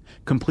informed.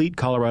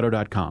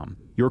 CompleteColorado.com,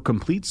 your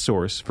complete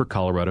source for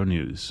Colorado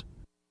news.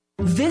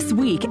 This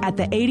week at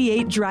the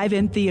 88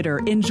 Drive-In Theater,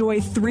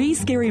 enjoy 3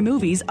 scary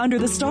movies under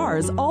the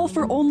stars, all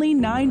for only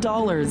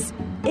 $9.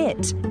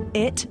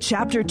 It,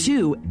 Chapter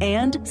 2,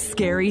 and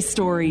Scary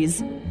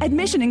Stories.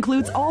 Admission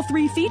includes all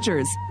 3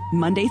 features.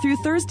 Monday through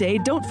Thursday,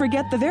 don't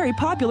forget the very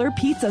popular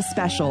pizza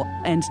special.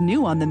 And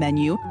new on the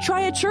menu,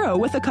 try a churro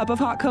with a cup of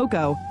hot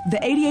cocoa. The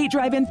 88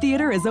 Drive-In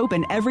Theater is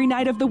open every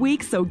night of the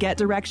week, so get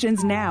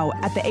directions now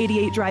at the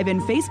 88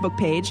 Drive-In Facebook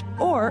page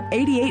or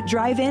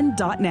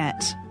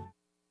 88drivein.net.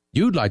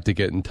 You'd like to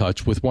get in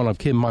touch with one of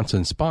Kim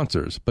Munson's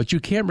sponsors, but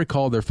you can't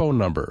recall their phone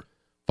number.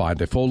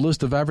 Find a full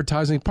list of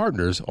advertising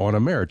partners on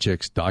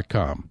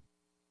Americhicks.com.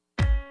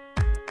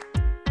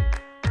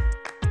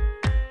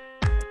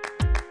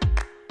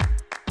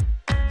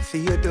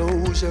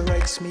 Theodosia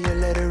writes me a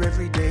letter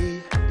every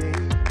day.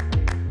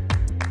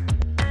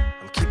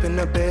 I'm keeping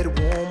her bed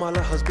warm while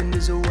her husband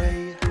is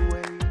away.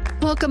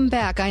 Welcome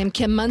back. I am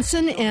Kim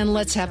Munson, and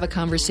let's have a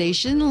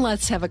conversation.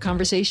 Let's have a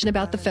conversation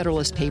about the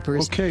Federalist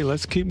Papers. Okay,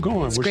 let's keep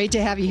going. It's great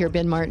to have you here,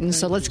 Ben Martin,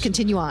 so let's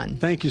continue on.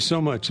 Thank you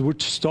so much. We're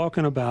just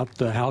talking about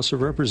the House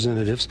of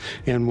Representatives,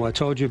 and what I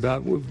told you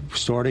about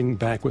starting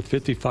back with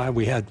 55,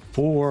 we had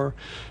 4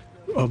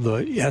 of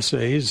the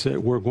essays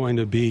that were going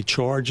to be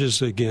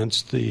charges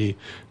against the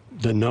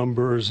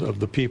numbers of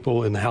the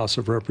people in the House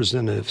of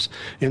Representatives.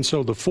 And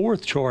so the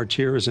 4th charge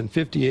here is in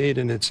 58,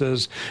 and it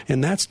says,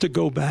 and that's to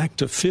go back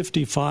to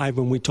 55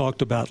 when we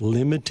talked about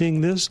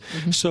limiting this.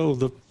 Mm-hmm. So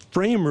the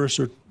framers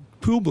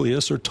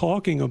Publius are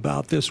talking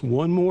about this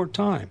one more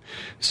time.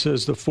 It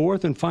says the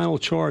 4th and final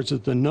charge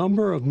that the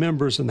number of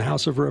members in the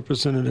House of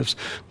Representatives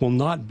will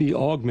not be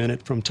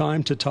augmented from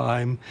time to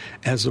time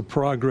as the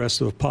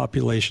progress of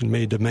population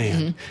may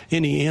demand. Mm-hmm.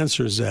 And he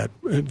answers that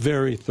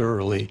very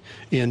thoroughly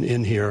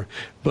in here.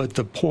 But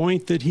the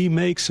point that he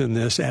makes in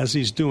this, as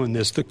he's doing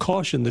this, the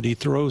caution that he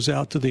throws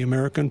out to the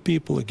American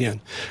people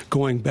again,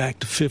 going back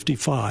to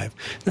 55,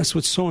 that's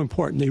what's so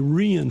important. They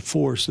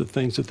reinforce the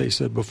things that they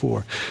said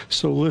before.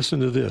 So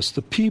listen to this.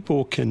 The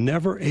people can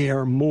never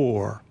err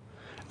more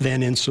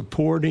than in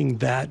supporting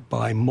that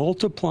by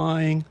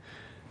multiplying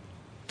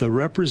the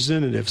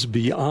representatives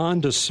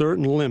beyond a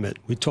certain limit.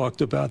 We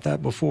talked about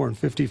that before in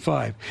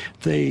 55.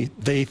 They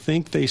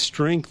think they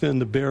strengthen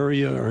the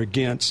barrier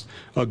against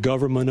a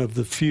government of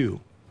the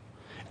few.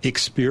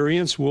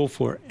 Experience will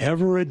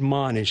forever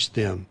admonish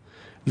them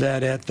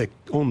that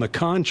on the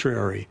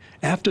contrary,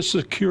 after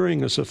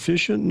securing a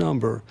sufficient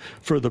number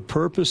for the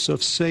purpose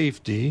of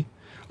safety,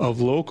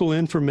 of local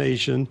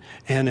information,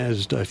 and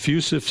as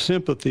diffusive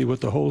sympathy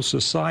with the whole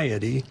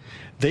society,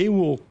 they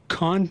will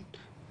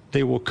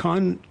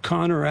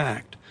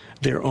counteract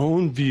their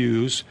own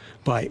views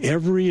by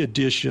every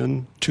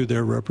addition to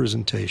their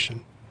representation.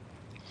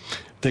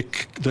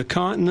 The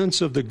countenance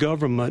of the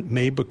government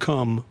may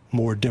become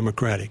more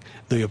democratic.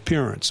 The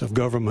appearance of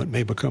government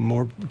may become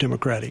more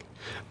democratic,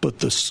 but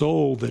the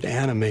soul that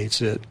animates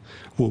it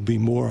will be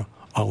more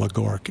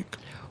oligarchic.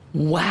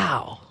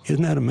 Wow.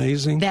 Isn't that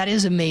amazing? That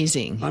is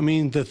amazing. I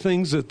mean, the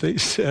things that they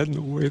said and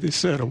the way they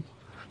said them,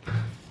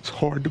 it's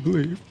hard to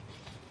believe.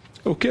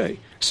 Okay,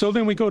 so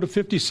then we go to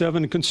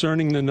 57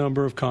 concerning the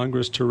number of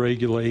Congress to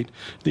regulate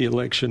the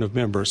election of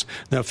members.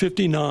 Now,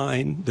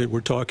 59 that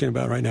we're talking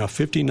about right now,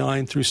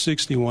 59 through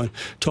 61,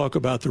 talk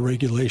about the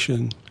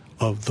regulation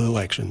of the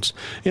elections.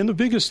 And the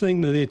biggest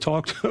thing that they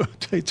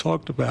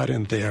talked about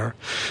in there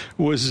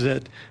was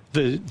that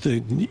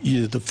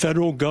the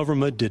federal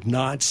government did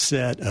not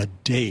set a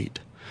date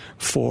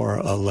for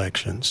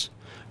elections.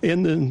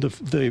 And then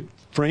the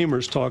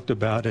framers talked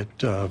about it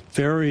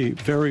very,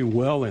 very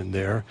well in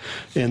there,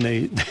 and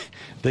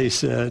they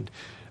said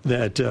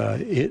that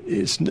it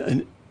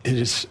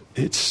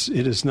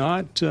is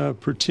not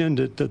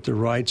pretended that the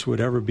rights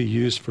would ever be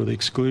used for the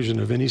exclusion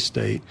of any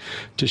state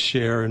to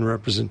share in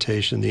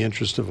representation the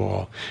interest of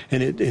all,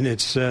 and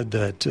it said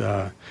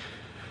that.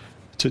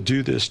 To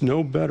do this,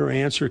 no better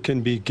answer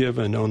can be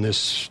given on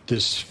this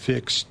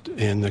fixed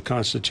in the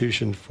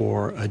Constitution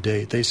for a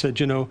date. They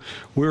said,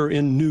 we're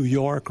in New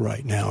York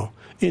right now.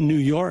 And New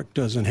York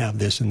doesn't have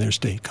this in their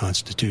state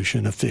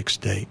constitution, a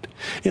fixed date.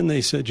 And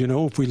they said,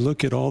 if we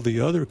look at all the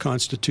other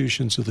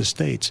constitutions of the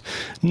states,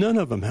 none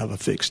of them have a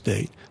fixed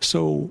date.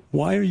 So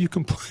why are you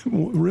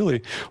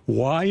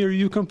why are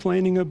you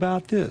complaining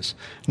about this?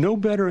 No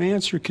better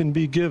answer can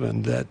be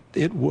given that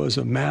it was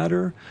a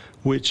matter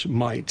which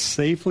might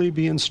safely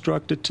be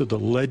instructed to the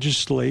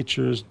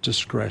legislature's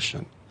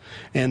discretion,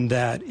 and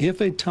that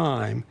if a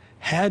time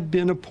had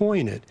been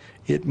appointed,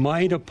 it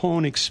might,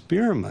 upon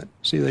experiment,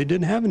 see, they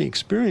didn't have any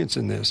experience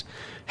in this,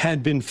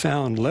 had been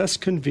found less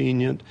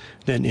convenient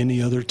than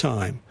any other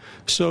time.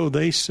 So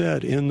they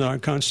said in our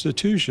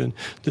Constitution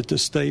that the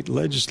state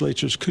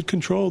legislatures could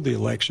control the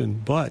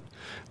election, but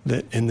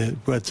that's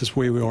the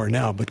way we are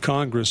now. But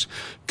Congress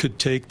could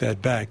take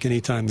that back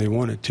anytime they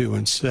wanted to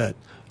and set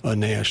a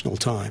national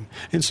time.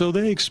 And so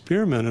they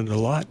experimented a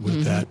lot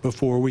with that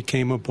before we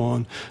came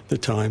upon the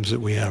times that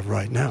we have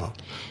right now.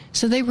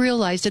 So they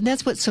realized, and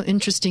that's what's so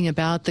interesting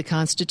about the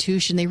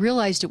Constitution, they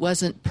realized it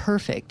wasn't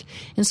perfect.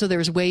 And so there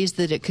was ways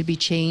that it could be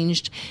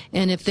changed.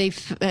 And if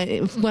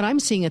what I'm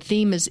seeing a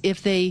theme is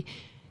if they,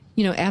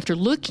 after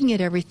looking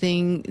at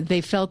everything,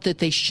 they felt that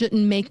they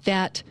shouldn't make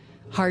that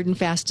hard and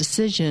fast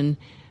decision,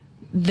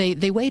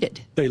 they waited.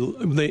 They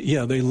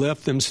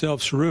left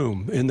themselves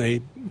room,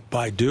 and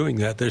by doing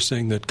that, they're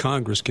saying that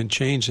Congress can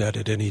change that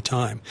at any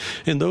time.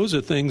 And those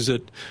are things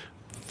that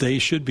they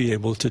should be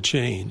able to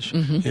change.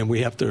 And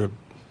we have to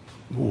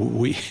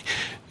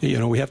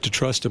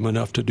trust them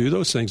enough to do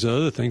those things. The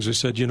other things they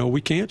said,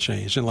 we can't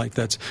change. And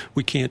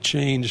we can't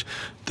change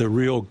the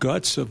real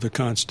guts of the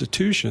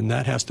Constitution.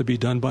 That has to be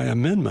done by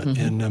amendment.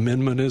 And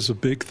amendment is a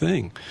big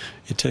thing.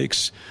 It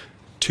takes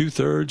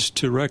 2/3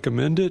 to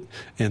recommend it,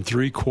 and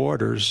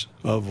 3/4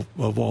 of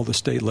all the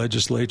state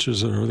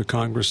legislatures or the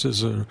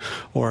Congresses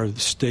or the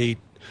state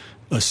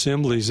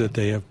assemblies that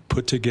they have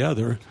put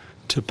together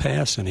to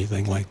pass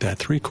anything like that.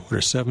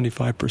 3/4,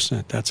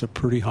 75%. That's a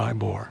pretty high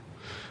bar.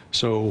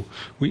 So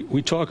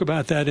we talk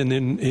about that, and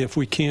then if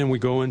we can, we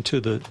go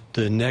into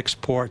the next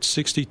part,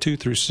 62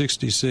 through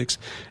 66,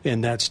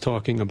 and that's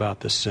talking about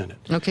the Senate.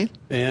 Okay.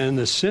 And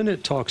the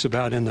Senate talks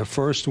about, in the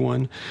first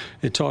one,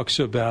 it talks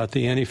about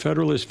the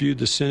Anti-Federalists viewed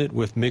the Senate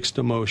with mixed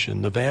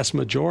emotion. The vast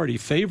majority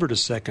favored a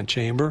second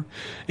chamber,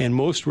 and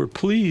most were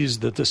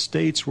pleased that the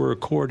states were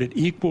accorded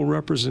equal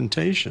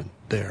representation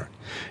there.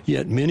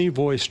 Yet many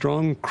voiced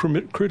strong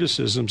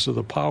criticisms of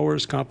the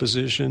powers,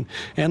 composition,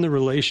 and the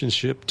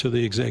relationship to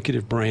the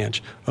executive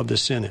branch of the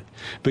Senate.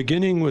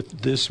 Beginning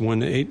with this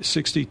one,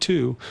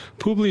 862,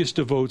 Publius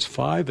devotes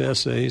 5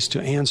 essays to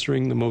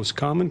answering the most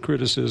common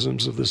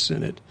criticisms of the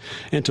Senate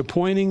and to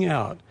pointing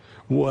out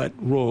what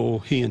role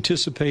he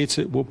anticipates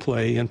it will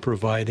play in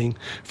providing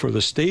for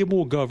the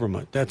stable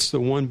government. That's the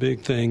one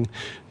big thing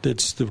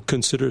that's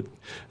considered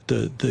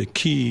the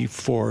key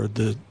for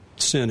the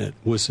Senate,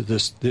 was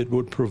this, it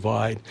would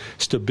provide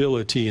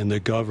stability in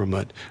the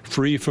government,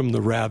 free from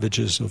the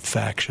ravages of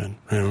faction.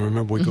 And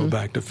remember, we go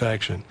back to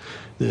faction.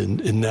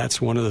 And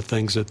that's one of the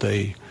things that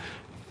they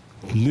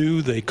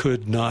knew they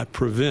could not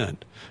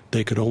prevent.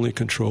 They could only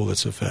control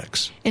its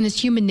effects. And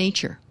it's human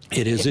nature.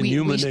 It is in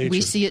human nature.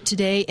 We see it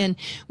today, and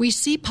we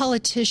see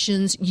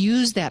politicians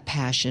use that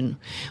passion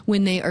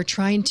when they are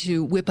trying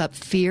to whip up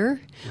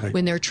fear,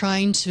 when they're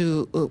trying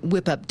to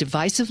whip up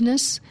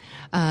divisiveness.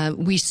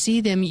 We see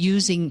them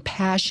using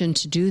passion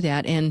to do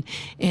that, and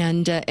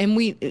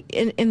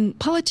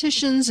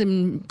politicians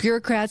and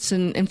bureaucrats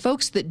and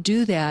folks that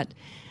do that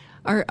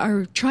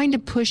are trying to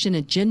push an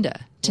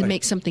agenda to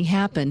make something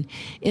happen,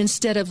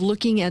 instead of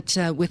looking at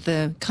with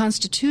the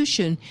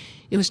Constitution.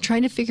 It was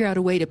trying to figure out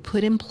a way to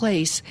put in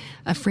place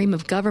a frame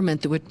of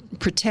government that would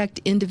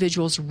protect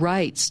individuals'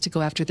 rights to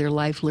go after their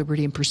life,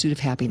 liberty, and pursuit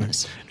of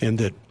happiness. And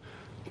that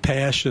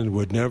passion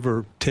would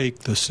never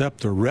take the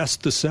scepter,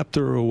 wrest the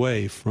scepter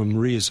away from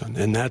reason.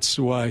 And that's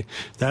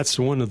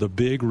one of the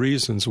big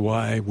reasons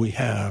why we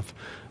have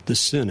the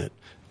Senate.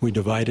 We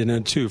divided it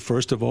into two.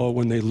 First of all,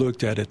 when they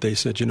looked at it, they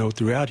said,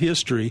 throughout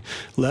history,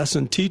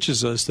 lesson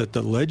teaches us that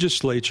the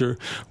legislature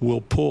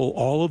will pull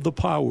all of the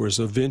powers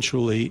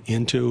eventually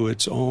into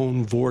its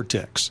own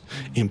vortex,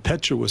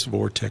 impetuous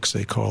vortex,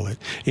 they call it,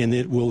 and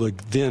it will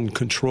then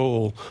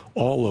control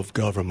all of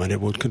government.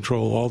 It will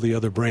control all the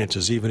other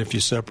branches, even if you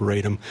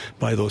separate them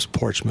by those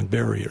parchment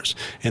barriers.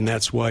 And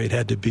that's why it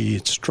had to be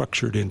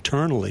structured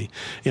internally.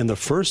 And the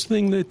first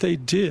thing that they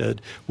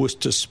did was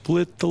to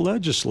split the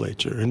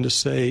legislature and to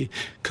say,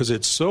 because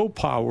it's so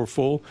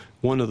powerful,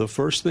 one of the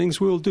first things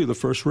we'll do, the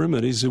first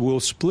remedies, is we'll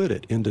split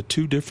it into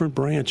 2 different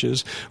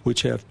branches,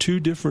 which have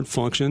 2 different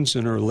functions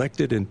and are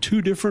elected in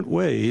 2 different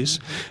ways,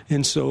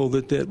 and so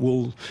that it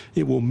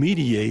will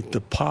mediate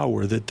the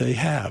power that they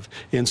have.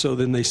 And so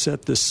then they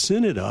set the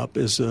Senate up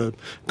as a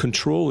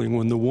controlling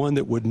one, the one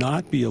that would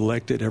not be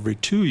elected every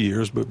 2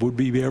 years, but would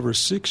be every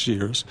 6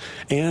 years.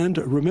 And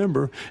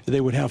remember, they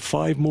would have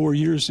 5 more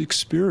years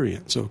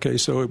experience, okay?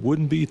 So it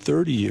wouldn't be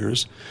 30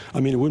 years.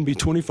 It wouldn't be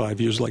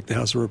 25 years like the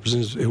House of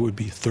Representatives. It would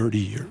be 30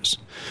 years.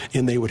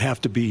 And they would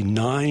have to be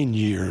 9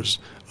 years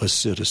a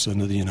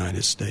citizen of the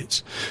United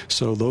States.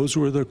 So those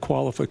were the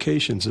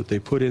qualifications that they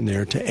put in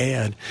there to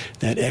add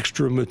that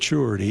extra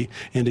maturity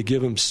and to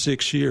give them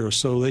 6 years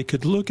so they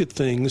could look at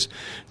things,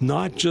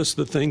 not just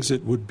the things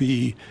that would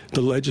be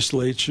the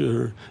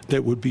legislature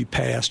that would be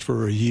passed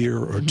for a year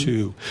or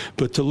 2,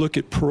 but to look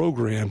at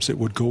programs that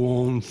would go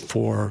on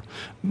for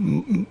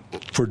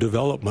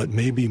development,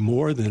 maybe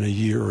more than a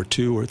year or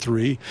 2 or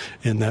 3,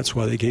 and that's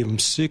why they gave them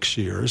 6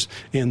 years,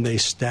 and they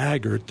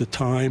staggered the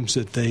times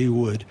that they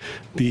would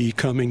be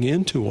coming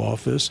into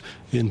office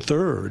in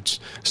thirds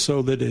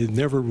so that it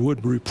never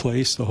would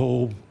replace the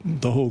whole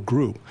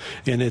group.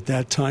 And at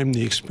that time,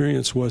 the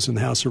experience was in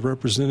the House of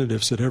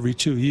Representatives that every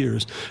 2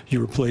 years you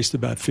replaced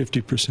about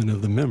 50%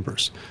 of the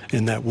members,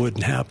 and that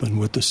wouldn't happen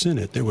with the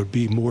Senate. There would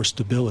be more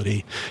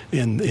stability,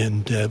 and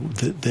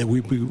that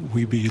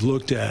we be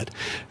looked at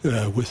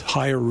with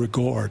higher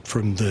regard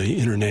from the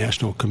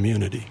international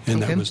community,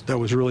 and that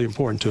was really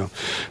important to them.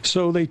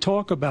 So they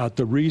talk about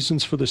the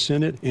reasons for the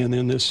Senate, and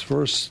in this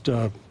first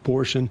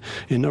portion,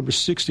 in number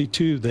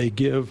 62, they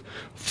give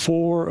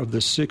 4 of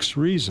the 6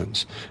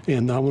 reasons.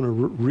 And I want to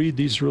read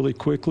these really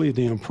quickly.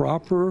 The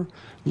improper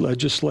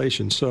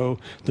legislation. So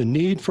the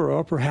need for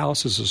upper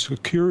house is a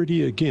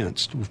security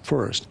against,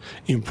 first,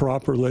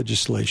 improper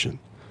legislation.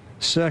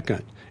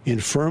 Second,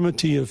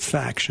 infirmity of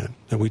faction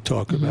that we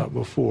talked about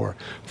before.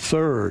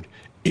 Third,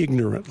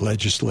 ignorant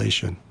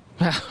legislation.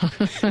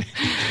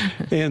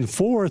 And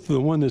fourth, the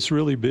one that's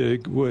really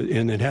big,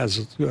 and it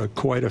has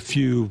quite a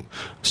few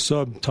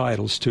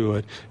subtitles to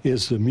it,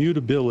 is the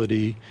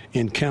mutability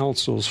in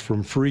councils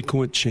from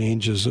frequent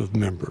changes of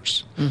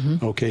members.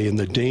 Okay, and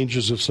the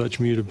dangers of such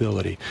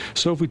mutability.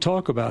 So if we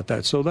talk about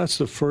that, so that's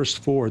the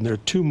first 4, and there are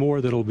 2 more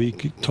that will be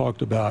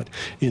talked about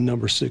in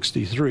number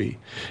 63.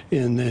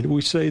 And then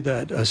we say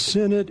that a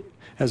Senate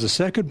as a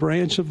second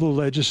branch of the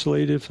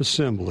legislative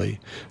assembly,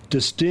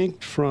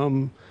 distinct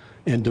from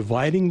and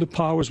dividing the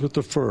powers with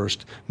the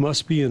first,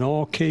 must be in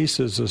all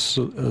cases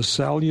a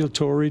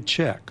salutary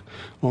check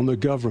on the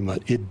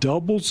government. It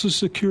doubles the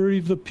security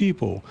of the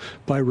people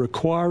by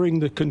requiring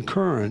the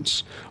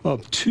concurrence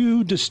of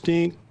 2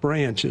 distinct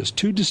branches,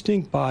 2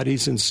 distinct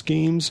bodies in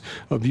schemes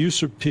of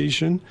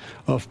usurpation,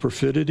 of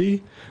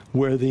perfidy,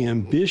 where the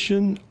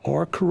ambition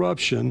or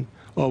corruption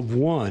of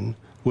one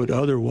would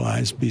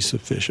otherwise be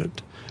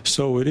sufficient.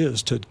 So it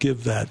is to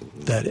give that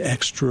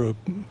extra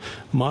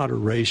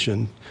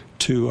moderation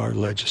to our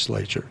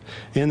legislature.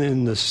 And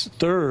then the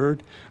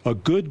third, a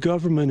good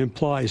government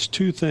implies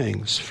 2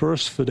 things.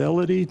 First,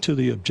 fidelity to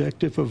the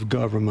objective of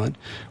government,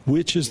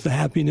 which is the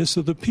happiness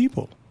of the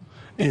people.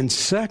 And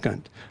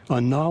second, a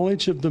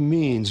knowledge of the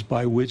means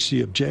by which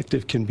the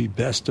objective can be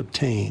best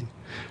obtained.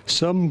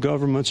 Some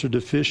governments are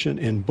deficient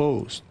in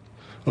both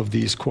of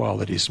these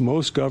qualities.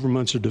 Most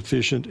governments are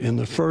deficient in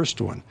the first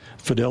one,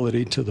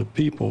 fidelity to the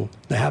people,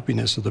 the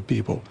happiness of the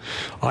people.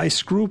 I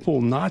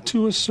scruple not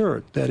to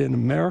assert that in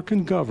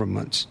American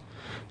governments,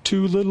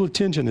 too little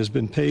attention has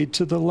been paid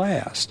to the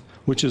last,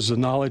 which is the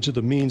knowledge of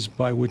the means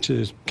by which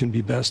it can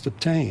be best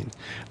obtained.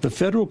 The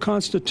federal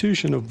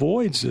Constitution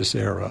avoids this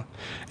error,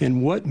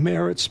 and what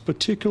merits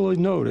particular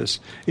notice,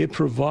 it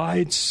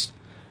provides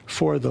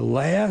for the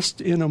last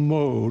in a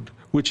mode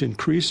which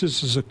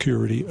increases the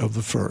security of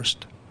the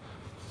first.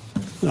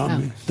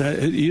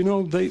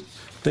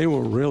 They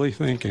were really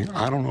thinking.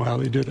 I don't know how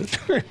they did it,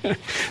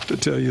 to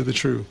tell you the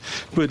truth.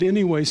 But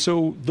anyway,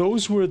 so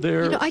those were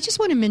their... I just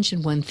want to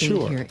mention one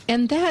thing here,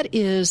 and that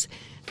is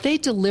they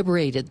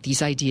deliberated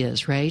these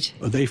ideas, right?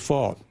 They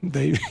fought.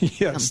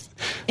 Yes.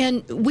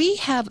 And we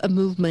have a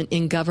movement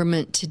in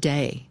government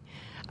today.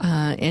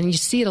 And you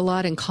see it a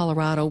lot in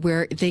Colorado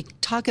where they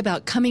talk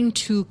about coming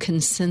to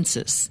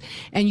consensus.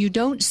 And you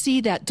don't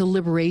see that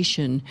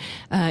deliberation.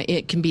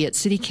 It can be at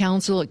city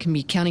council. It can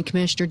be county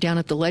commissioner down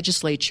at the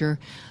legislature.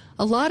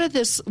 A lot of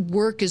this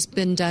work has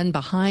been done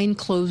behind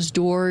closed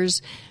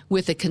doors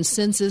with a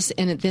consensus,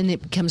 and then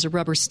it becomes a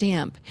rubber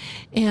stamp.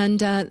 And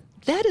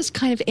that is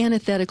kind of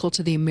antithetical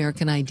to the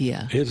American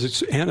idea.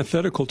 It's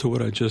antithetical to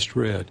what I just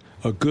read.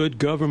 A good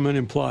government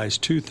implies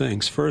 2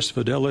 things. First,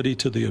 fidelity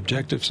to the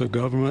objectives of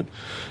government,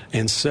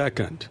 and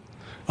second,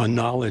 a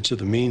knowledge of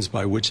the means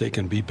by which they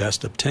can be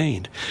best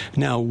obtained.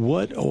 Now,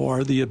 what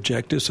are the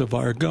objectives of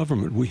our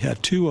government? We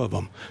had 2 of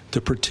them.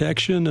 The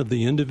protection of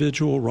the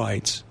individual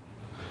rights,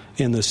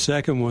 and the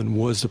second one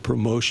was the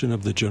promotion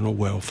of the general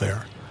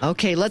welfare.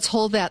 Okay, let's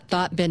hold that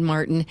thought, Ben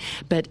Martin.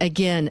 But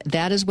again,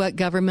 that is what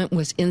government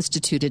was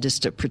instituted, is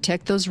to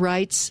protect those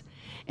rights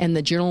and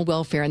the general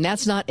welfare. And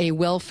that's not a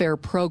welfare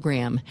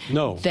program.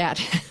 No,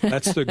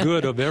 that's the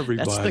good of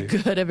everybody. That's the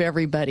good of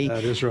everybody.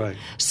 That is right.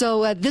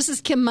 So this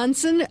is Kim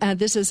Munson.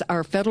 This is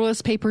our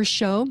Federalist Papers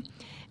show.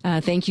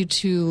 Thank you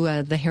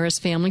to the Harris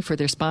family for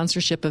their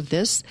sponsorship of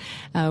this.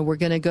 We're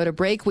going to go to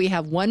break. We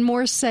have one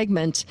more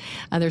segment.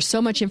 There's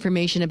so much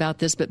information about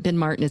this, but Ben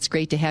Martin, it's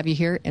great to have you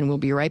here, and we'll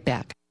be right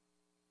back.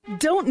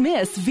 Don't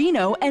miss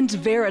Vino and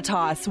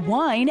Veritas,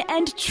 Wine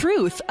and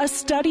Truth, a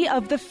study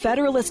of the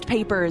Federalist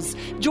Papers.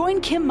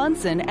 Join Kim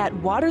Munson at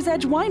Water's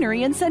Edge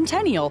Winery in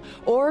Centennial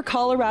or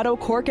Colorado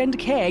Cork and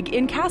Keg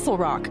in Castle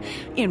Rock.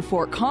 In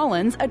Fort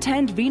Collins,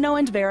 attend Vino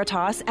and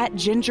Veritas at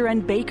Ginger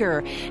and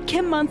Baker.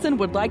 Kim Munson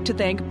would like to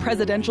thank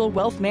Presidential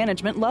Wealth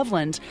Management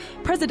Loveland,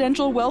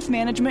 Presidential Wealth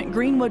Management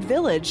Greenwood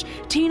Village,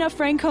 Tina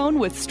Francone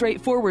with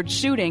Straightforward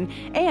Shooting,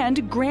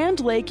 and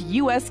Grand Lake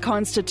U.S.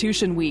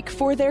 Constitution Week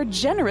for their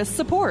generous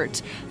support.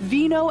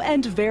 Vino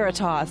and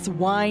Veritas,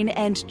 Wine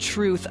and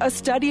Truth, a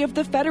study of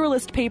the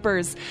Federalist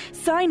Papers.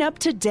 Sign up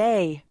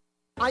today.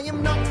 I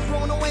am not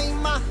throwing away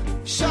my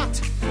shot.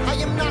 I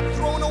am not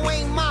throwing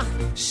away my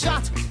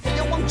shot. Hey,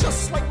 yo, I'm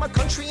just like my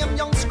country. I'm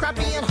young,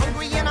 scrappy, and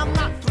hungry, and I'm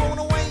not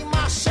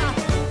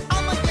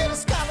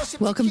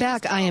Welcome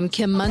back. I am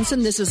Kim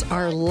Munson. This is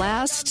our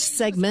last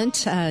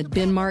segment.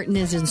 Ben Martin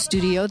is in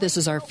studio. This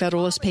is our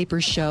Federalist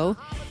Papers show.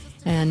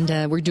 And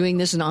we're doing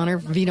this in honor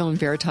of Vino and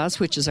Veritas,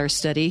 which is our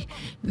study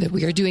that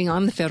we are doing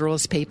on the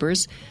Federalist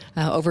Papers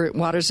over at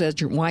Water's Edge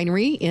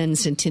Winery in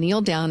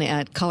Centennial, down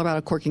at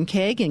Colorado Cork and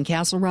Keg in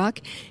Castle Rock,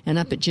 and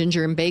up at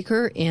Ginger and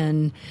Baker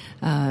in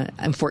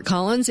Fort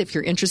Collins. If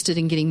you're interested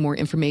in getting more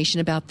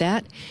information about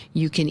that,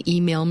 you can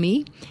email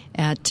me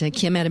at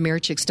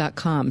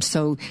kim@americhicks.com.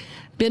 So,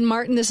 Ben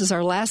Martin, this is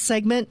our last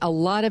segment. A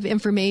lot of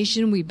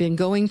information. We've been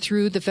going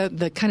through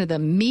the kind of the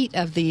meat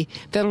of the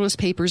Federalist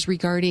Papers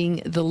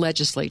regarding the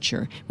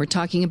legislature. We're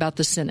talking about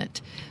the Senate.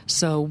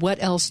 So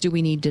what else do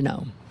we need to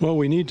know? Well,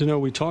 we need to know,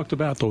 we talked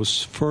about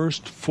those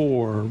first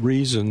 4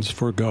 reasons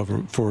for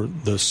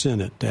the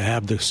Senate, to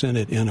have the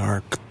Senate in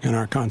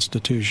our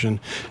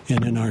Constitution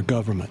and in our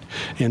government.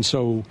 And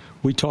so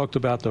we talked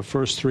about the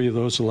first 3 of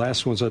those. The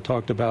last ones I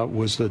talked about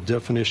was the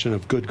definition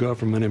of good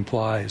government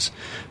implies,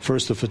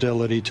 first, the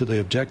fidelity to the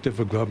objective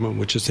of government,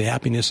 which is the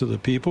happiness of the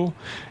people,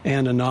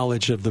 and a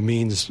knowledge of the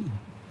means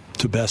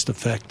to best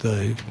affect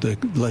the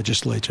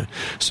legislature.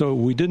 So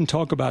we didn't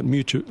talk about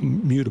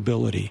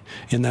mutability,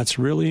 and that's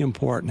really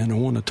important, and I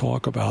want to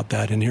talk about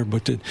that in here,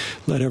 but to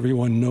let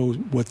everyone know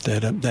what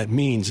that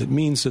means. It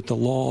means that the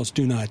laws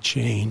do not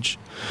change,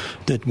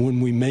 that when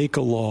we make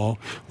a law,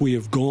 we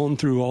have gone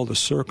through all the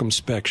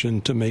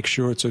circumspection to make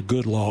sure it's a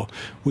good law,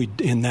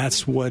 and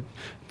that's what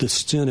the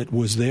Senate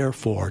was there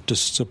for, to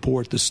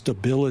support the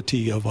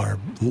stability of our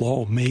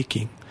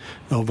lawmaking,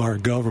 of our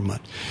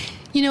government.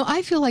 You know,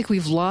 I feel like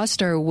we've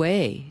lost our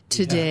way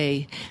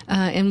today.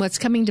 Yeah. And what's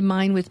coming to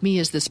mind with me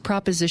is this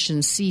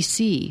Proposition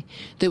CC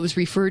that was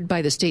referred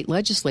by the state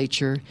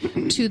legislature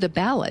to the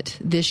ballot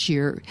this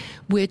year,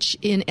 which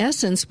in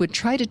essence would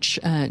try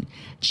to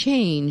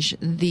change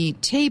the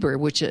TABOR,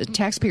 which is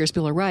Taxpayers'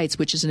 Bill of Rights,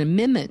 which is an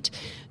amendment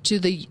to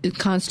the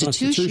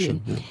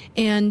Constitution. Yeah.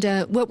 And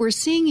what we're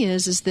seeing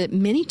is that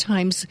many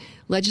times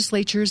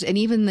legislatures, and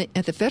even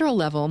at the federal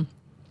level,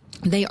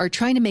 they are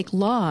trying to make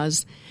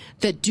laws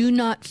that do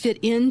not fit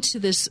into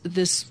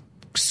this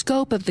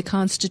scope of the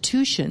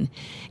Constitution.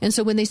 And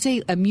so when they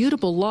say a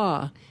mutable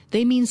law,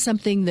 they mean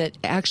something that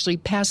actually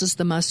passes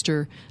the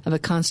muster of a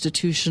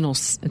constitutional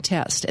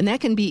test. And that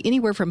can be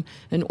anywhere from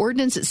an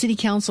ordinance at City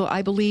Council,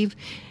 I believe.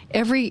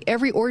 Every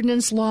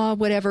ordinance, law,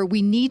 whatever,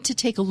 we need to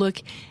take a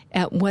look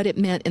at what it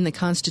meant in the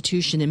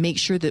Constitution and make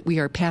sure that we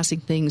are passing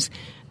things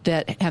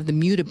that have the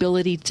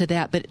mutability to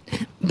that, but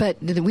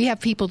we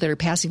have people that are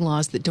passing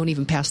laws that don't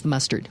even pass the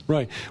mustard.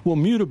 Right. Well,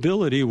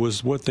 mutability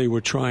was what they were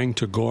trying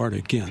to guard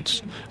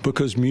against,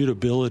 because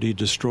mutability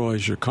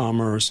destroys your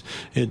commerce.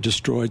 It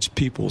destroys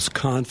people's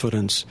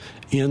confidence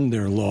in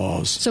their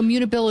laws. So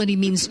mutability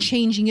means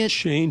changing it?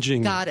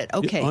 Changing Got it.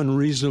 Okay.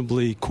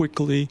 Unreasonably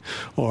quickly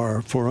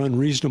or for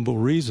unreasonable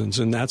reasons,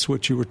 and that's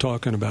what you were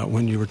talking about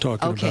when you were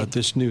talking about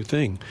this new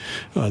thing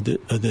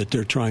that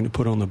they're trying to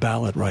put on the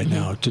ballot right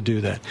now to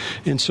do that.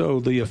 And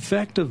so the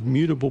effect of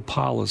mutable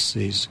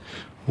policies,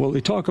 well, they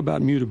talk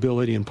about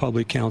mutability in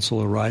public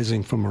council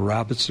arising from a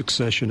rapid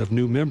succession of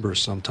new members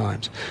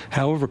sometimes.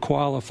 However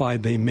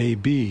qualified they may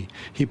be,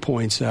 he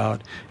points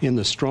out, in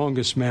the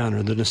strongest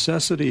manner, the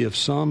necessity of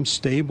some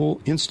stable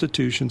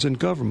institutions in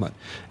government.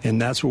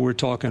 And that's what we're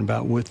talking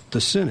about with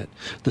the Senate.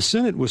 The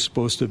Senate was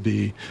supposed to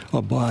be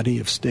a body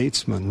of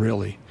statesmen,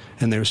 really,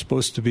 and they were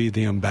supposed to be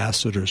the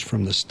ambassadors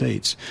from the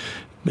states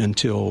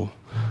until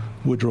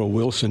Woodrow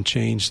Wilson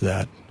changed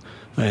that.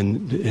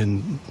 And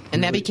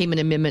that became an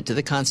amendment to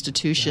the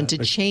Constitution to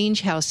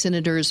change how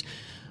senators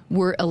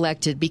were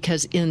elected,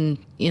 because in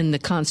the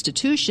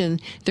Constitution,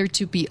 they're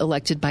to be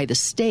elected by the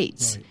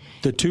states. Right.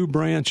 The 2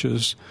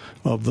 branches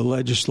of the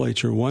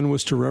legislature, one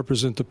was to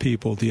represent the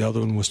people, the other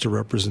one was to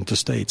represent the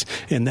states.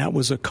 And that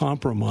was a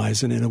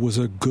compromise, and it was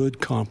a good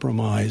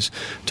compromise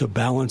to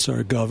balance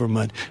our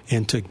government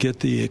and to get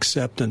the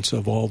acceptance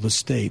of all the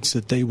states,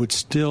 that they would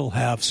still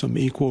have some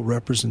equal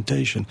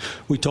representation.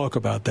 We talk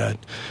about that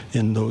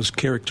in those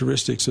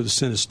characteristics of the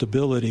Senate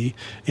stability,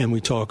 and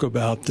we talk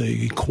about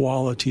the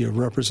equality of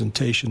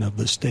representation of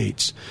the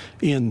states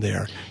in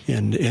there.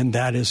 And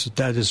that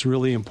is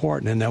really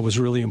important, and that was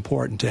really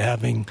important to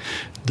having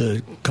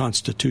the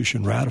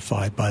Constitution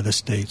ratified by the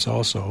states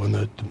also, and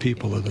the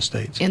people of the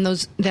states. And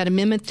that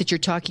amendment that you're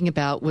talking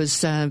about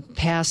was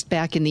passed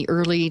back in the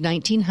early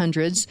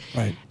 1900s.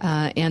 Right.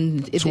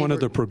 And it's one of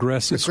the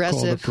progressives,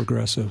 called a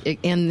progressive.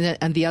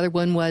 And the other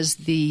one was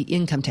the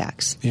income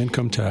tax. The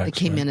income tax. It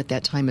came in at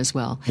that time as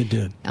well. It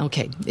did.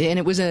 Okay. And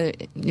it was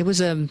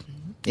a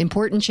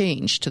important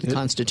change to the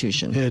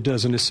Constitution. It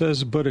does, and it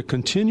says, but a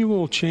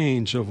continual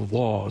change of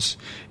laws,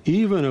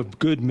 even of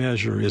good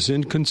measure, is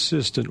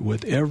inconsistent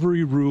with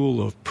every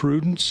rule of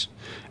prudence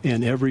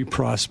and every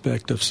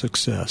prospect of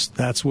success.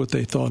 That's what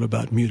they thought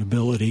about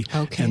mutability,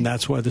 and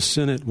that's why the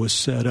Senate was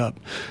set up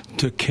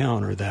to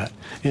counter that.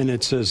 And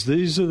it says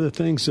these are the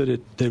things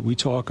that we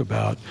talk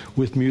about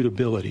with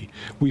mutability.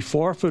 We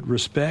forfeit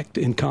respect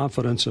and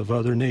confidence of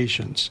other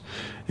nations,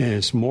 and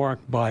it's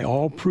marked by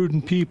all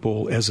prudent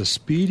people as a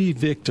speedy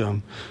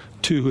victim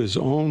to his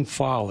own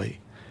folly.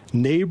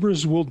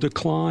 Neighbors will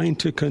decline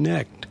to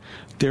connect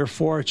their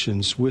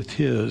fortunes with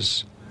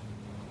his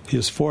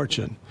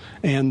fortune,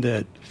 and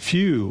that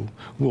few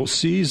will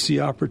seize the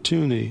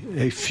opportunity.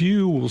 A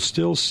few will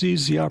still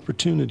seize the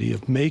opportunity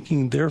of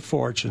making their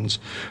fortunes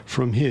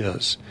from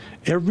his.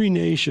 Every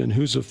nation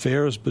whose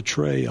affairs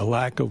betray a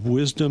lack of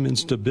wisdom and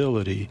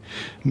stability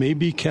may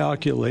be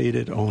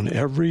calculated on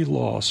every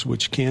loss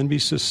which can be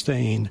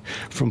sustained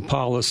from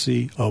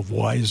policy of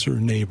wiser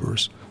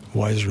neighbors,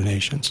 wiser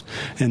nations.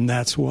 And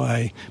that's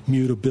why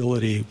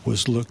mutability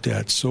was looked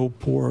at so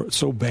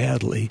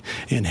badly,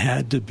 and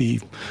had to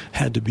be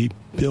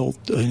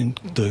built in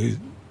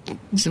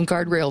some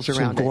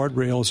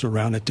guardrails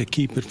around it to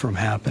keep it from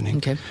happening.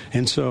 Okay.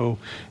 And so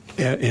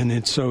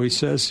he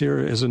says here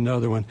as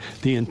another one,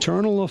 the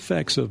internal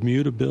effects of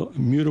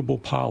mutable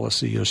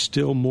policy are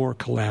still more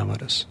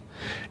calamitous.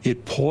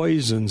 It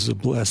poisons the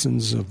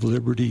blessings of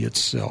liberty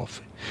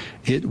itself.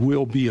 It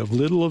will be of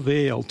little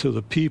avail to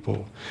the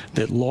people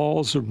that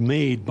laws are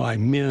made by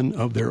men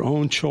of their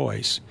own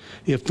choice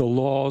if the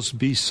laws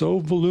be so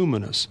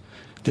voluminous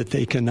that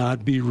they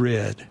cannot be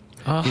read,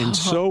 and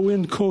so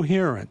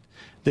incoherent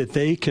that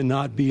they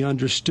cannot be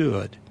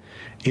understood.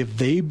 If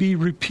they be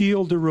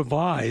repealed or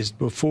revised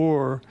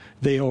before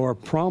they are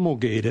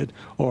promulgated,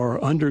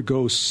 or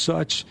undergo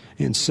such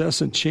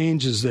incessant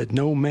changes that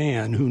no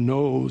man who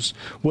knows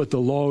what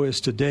the law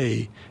is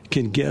today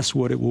can guess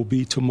what it will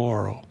be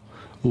tomorrow.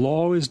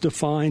 Law is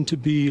defined to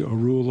be a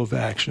rule of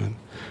action,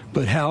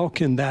 but how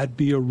can that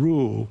be a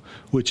rule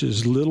which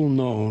is little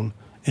known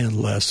and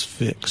less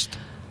fixed?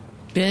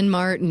 Ben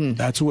Martin.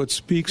 That's what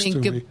speaks to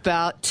me. Think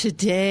about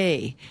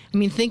today. I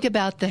mean, think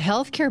about the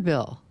health care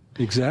bill.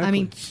 Exactly. I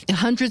mean,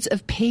 hundreds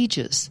of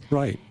pages.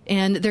 Right.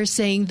 And they're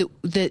saying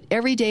that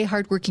everyday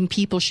hardworking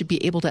people should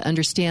be able to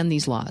understand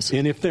these laws.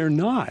 And if they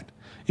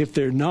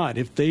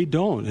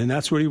don't, and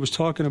that's what he was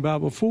talking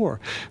about before,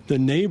 the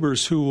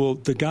neighbors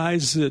the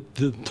guys that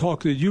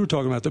you were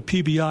talking about, the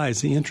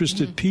PBIs, the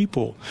interested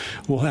people,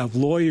 will have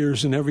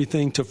lawyers and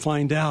everything to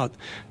find out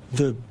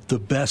the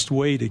best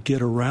way to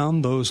get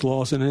around those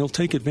laws, and they'll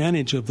take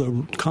advantage of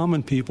the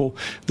common people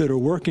that are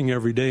working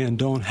every day and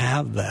don't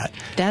have that.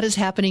 That is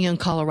happening in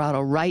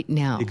Colorado right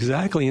now.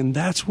 Exactly, and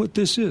that's what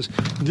this is.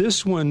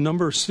 This one,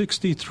 number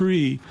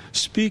 63,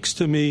 speaks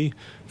to me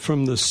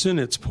from the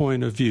Senate's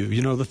point of view,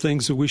 the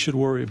things that we should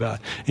worry about.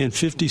 And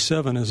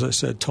 57, as I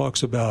said,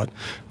 talks about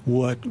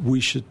what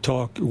we should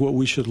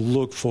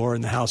look for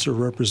in the House of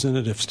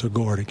Representatives to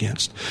guard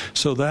against.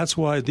 So that's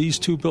why these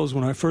two bills,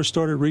 when I first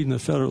started reading the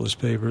Federalist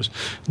Papers,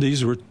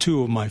 these were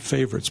two of my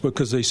favorites,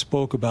 because they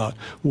spoke about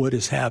what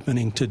is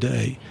happening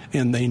today,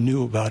 and they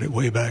knew about it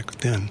way back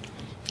then.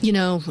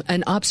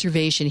 An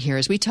observation here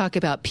as we talk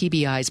about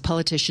PBIs,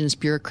 politicians,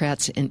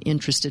 bureaucrats, and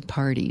interested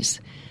parties.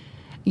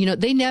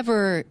 They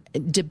never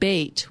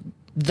debate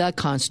the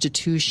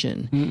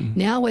Constitution. Mm-mm.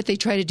 Now what they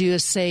try to do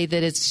is say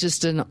that it's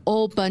just an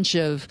old bunch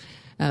of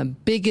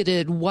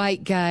bigoted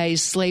white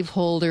guys,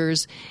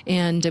 slaveholders.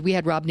 And we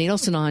had Rob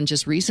Nadelson on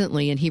just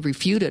recently, and he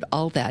refuted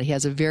all that. He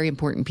has a very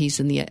important piece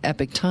in the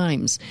Epic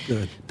Times.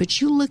 Good. But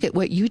you look at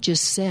what you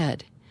just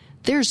said.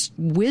 There's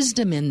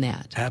wisdom in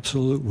that.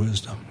 Absolute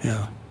wisdom,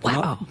 yeah.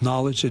 Wow.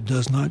 Knowledge that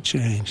does not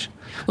change.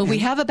 Well, we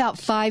have about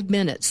 5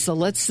 minutes, so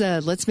let's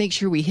make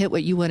sure we hit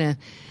what you want to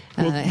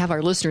have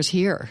our listeners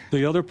hear.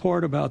 The other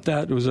part about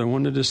that I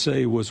wanted to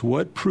say was,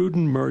 what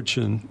prudent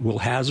merchant will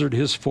hazard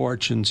his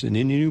fortunes in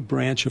any new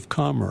branch of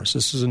commerce?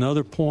 This is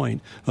another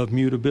point of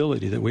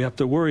mutability that we have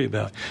to worry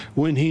about.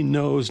 When he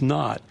knows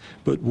not,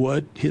 but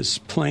what his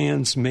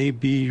plans may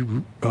be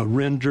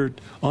rendered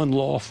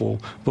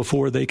unlawful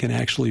before they can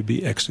actually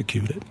be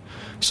executed.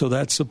 So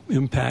that's the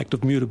impact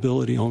of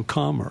mutability on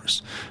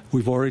commerce.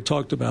 We've already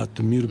talked about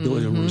the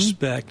mutability of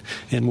respect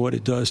and what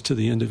it does to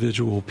the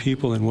individual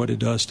people and what it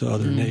does to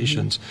other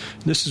nations.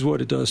 This is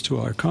what it does to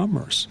our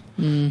commerce.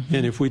 Mm-hmm.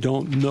 And if we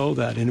don't know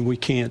that, and we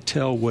can't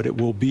tell what it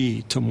will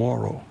be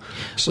tomorrow.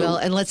 Well,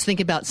 and let's think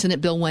about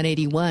Senate Bill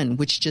 181,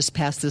 which just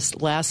passed this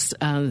last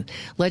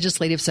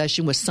legislative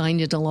session, was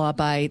signed into law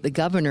by the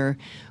governor,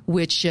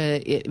 which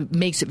it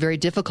makes it very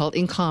difficult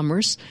in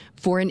commerce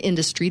for an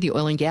industry, the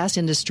oil and gas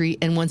industry.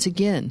 And once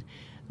again,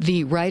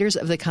 the writers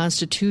of the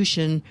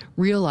Constitution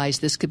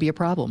realized this could be a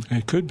problem.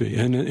 It could be.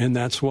 And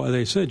that's why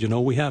they said,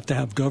 we have to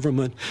have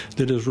government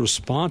that is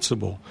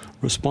responsible.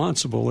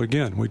 Responsible,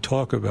 again, we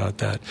talk about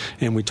that.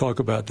 And we talk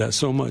about that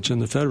so much in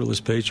the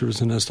Federalist Papers,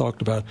 and has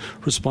talked about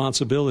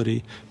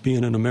responsibility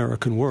being an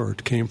American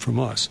word, came from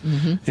us.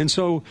 Mm-hmm. And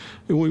so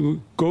when we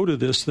go to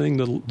this thing,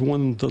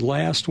 the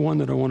last one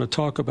that I want to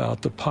talk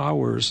about, the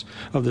powers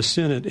of the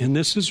Senate, and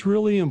this is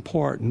really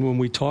important when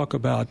we talk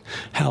about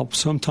how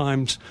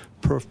sometimes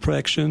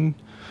perfection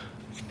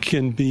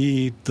can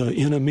be the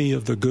enemy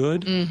of the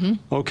good. Mm-hmm.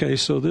 Okay,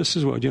 so this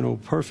is what,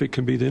 perfect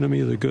can be the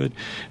enemy of the good.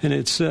 And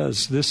it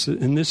says this,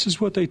 and this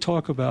is what they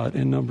talk about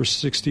in number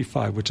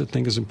 65, which I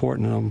think is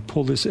important, and I'm going to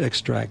pull this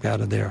extract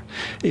out of there.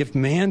 If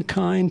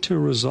mankind to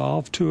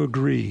resolve to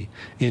agree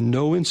in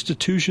no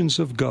institutions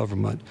of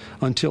government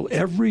until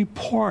every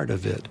part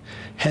of it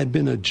had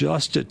been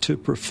adjusted to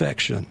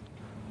perfection,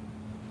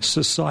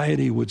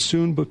 society would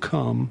soon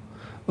become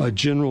a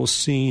general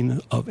scene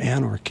of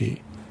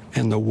anarchy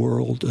and the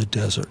world a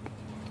desert.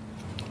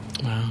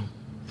 Wow.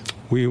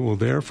 We will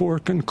therefore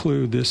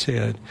conclude this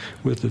head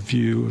with a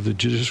view of the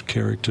judicial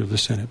character of the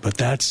Senate. But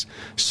that's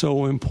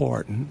so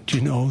important,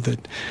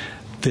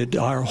 that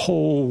our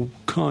whole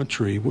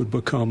country would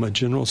become a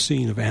general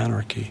scene of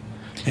anarchy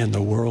and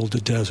the world a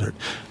desert.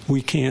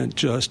 We can't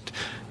just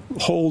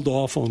hold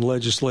off on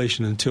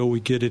legislation until we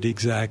get it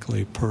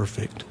exactly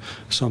perfect.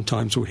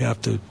 Sometimes we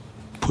have to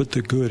put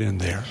the good in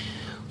there.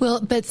 Well,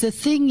 but the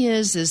thing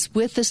is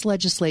with this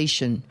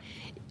legislation,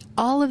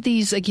 all of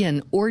these,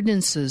 again,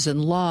 ordinances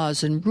and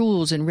laws and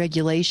rules and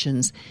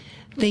regulations,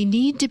 they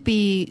need to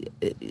be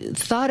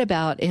thought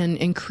about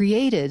and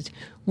created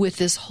with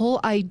this whole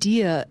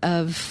idea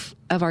of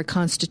our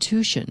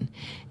Constitution.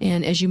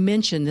 And as you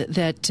mentioned,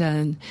 that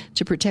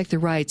to protect the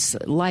rights,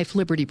 life,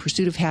 liberty,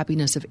 pursuit of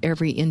happiness of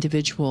every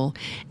individual,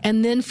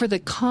 and then for the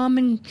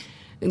common,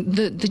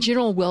 the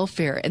general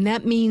welfare, and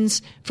that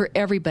means for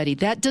everybody.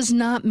 That does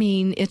not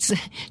mean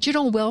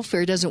general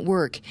welfare doesn't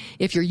work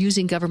if you're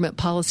using government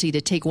policy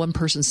to take one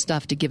person's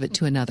stuff to give it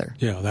to another.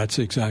 Yeah, that's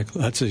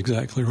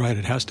exactly right.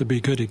 It has to be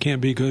good. It can't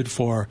be good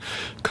for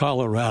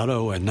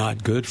Colorado and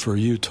not good for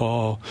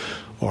Utah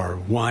or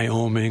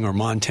Wyoming or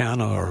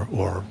Montana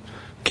or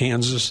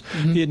Kansas.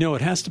 Mm-hmm.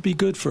 It has to be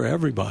good for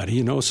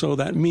everybody, so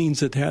that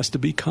means it has to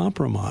be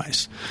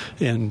compromise.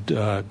 And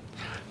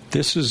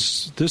This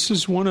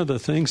is one of the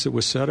things that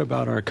was said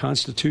about our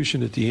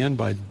Constitution at the end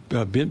by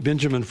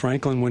Benjamin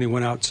Franklin when he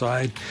went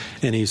outside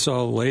and he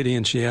saw a lady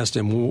and she asked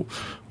him,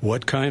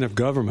 "What kind of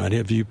government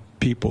have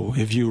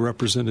you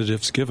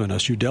representatives given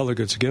us, you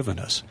delegates given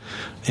us?"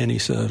 And he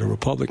said, "A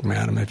republic,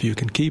 madam, if you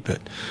can keep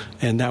it."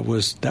 And that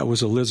was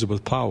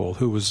Elizabeth Powell,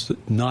 who was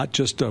not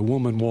just a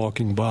woman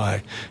walking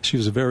by. She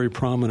was a very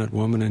prominent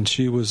woman, and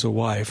she was the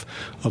wife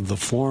of the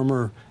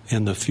former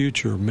and the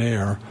future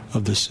mayor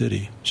of the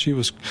city. She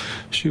was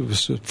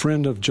a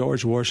friend of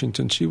George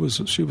Washington. She was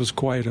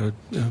quite a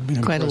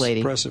lady,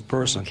 impressive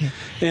person. Okay.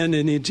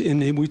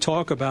 And we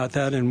talk about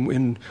that.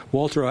 And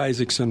Walter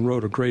Isaacson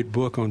wrote a great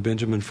book on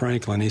Benjamin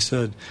Franklin. He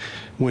said,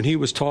 when he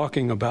was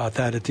talking about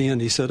that at the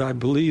end, he said, "I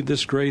believe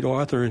this great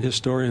author and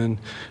historian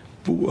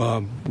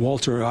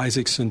Walter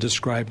Isaacson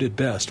described it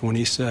best when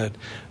he said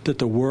that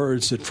the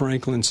words that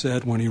Franklin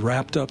said when he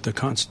wrapped up the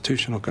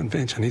Constitutional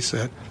Convention, he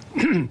said,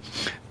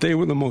 they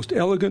were the most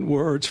elegant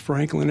words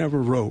Franklin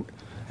ever wrote,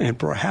 and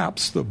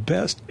perhaps the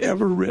best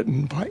ever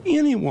written by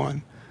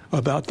anyone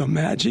about the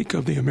magic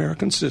of the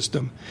American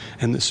system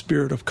and the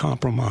spirit of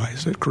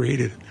compromise that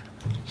created it."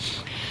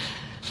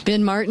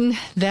 Ben Martin,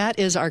 that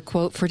is our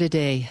quote for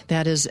today.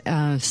 That is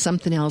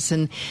something else.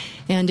 And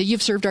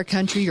you've served our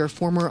country. You're a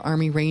former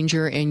Army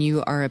Ranger, and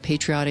you are a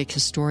patriotic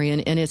historian.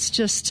 And it's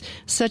just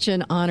such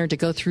an honor to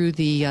go through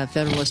the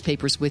Federalist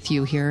Papers with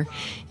you here.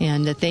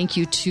 And thank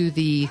you to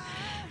the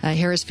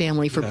Harris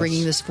family for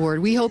bringing this forward.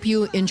 We hope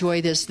you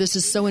enjoy this. This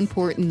is so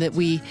important that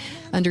we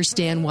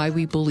understand why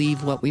we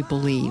believe what we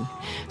believe.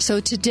 So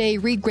today,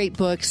 read great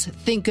books,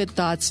 think good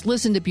thoughts,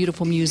 listen to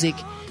beautiful music,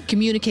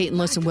 communicate and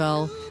listen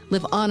well,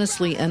 live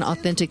honestly and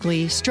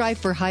authentically, strive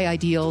for high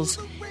ideals,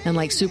 and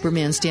like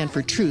Superman, stand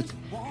for truth,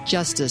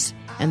 justice,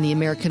 and the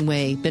American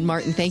way. Ben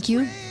Martin, thank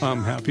you.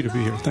 I'm happy to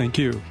be here. Thank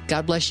you.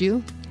 God bless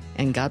you,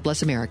 and God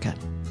bless America.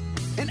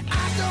 And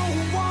I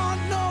don't want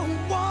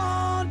no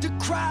one to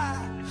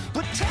cry,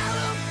 but tell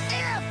them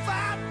if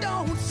I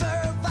don't say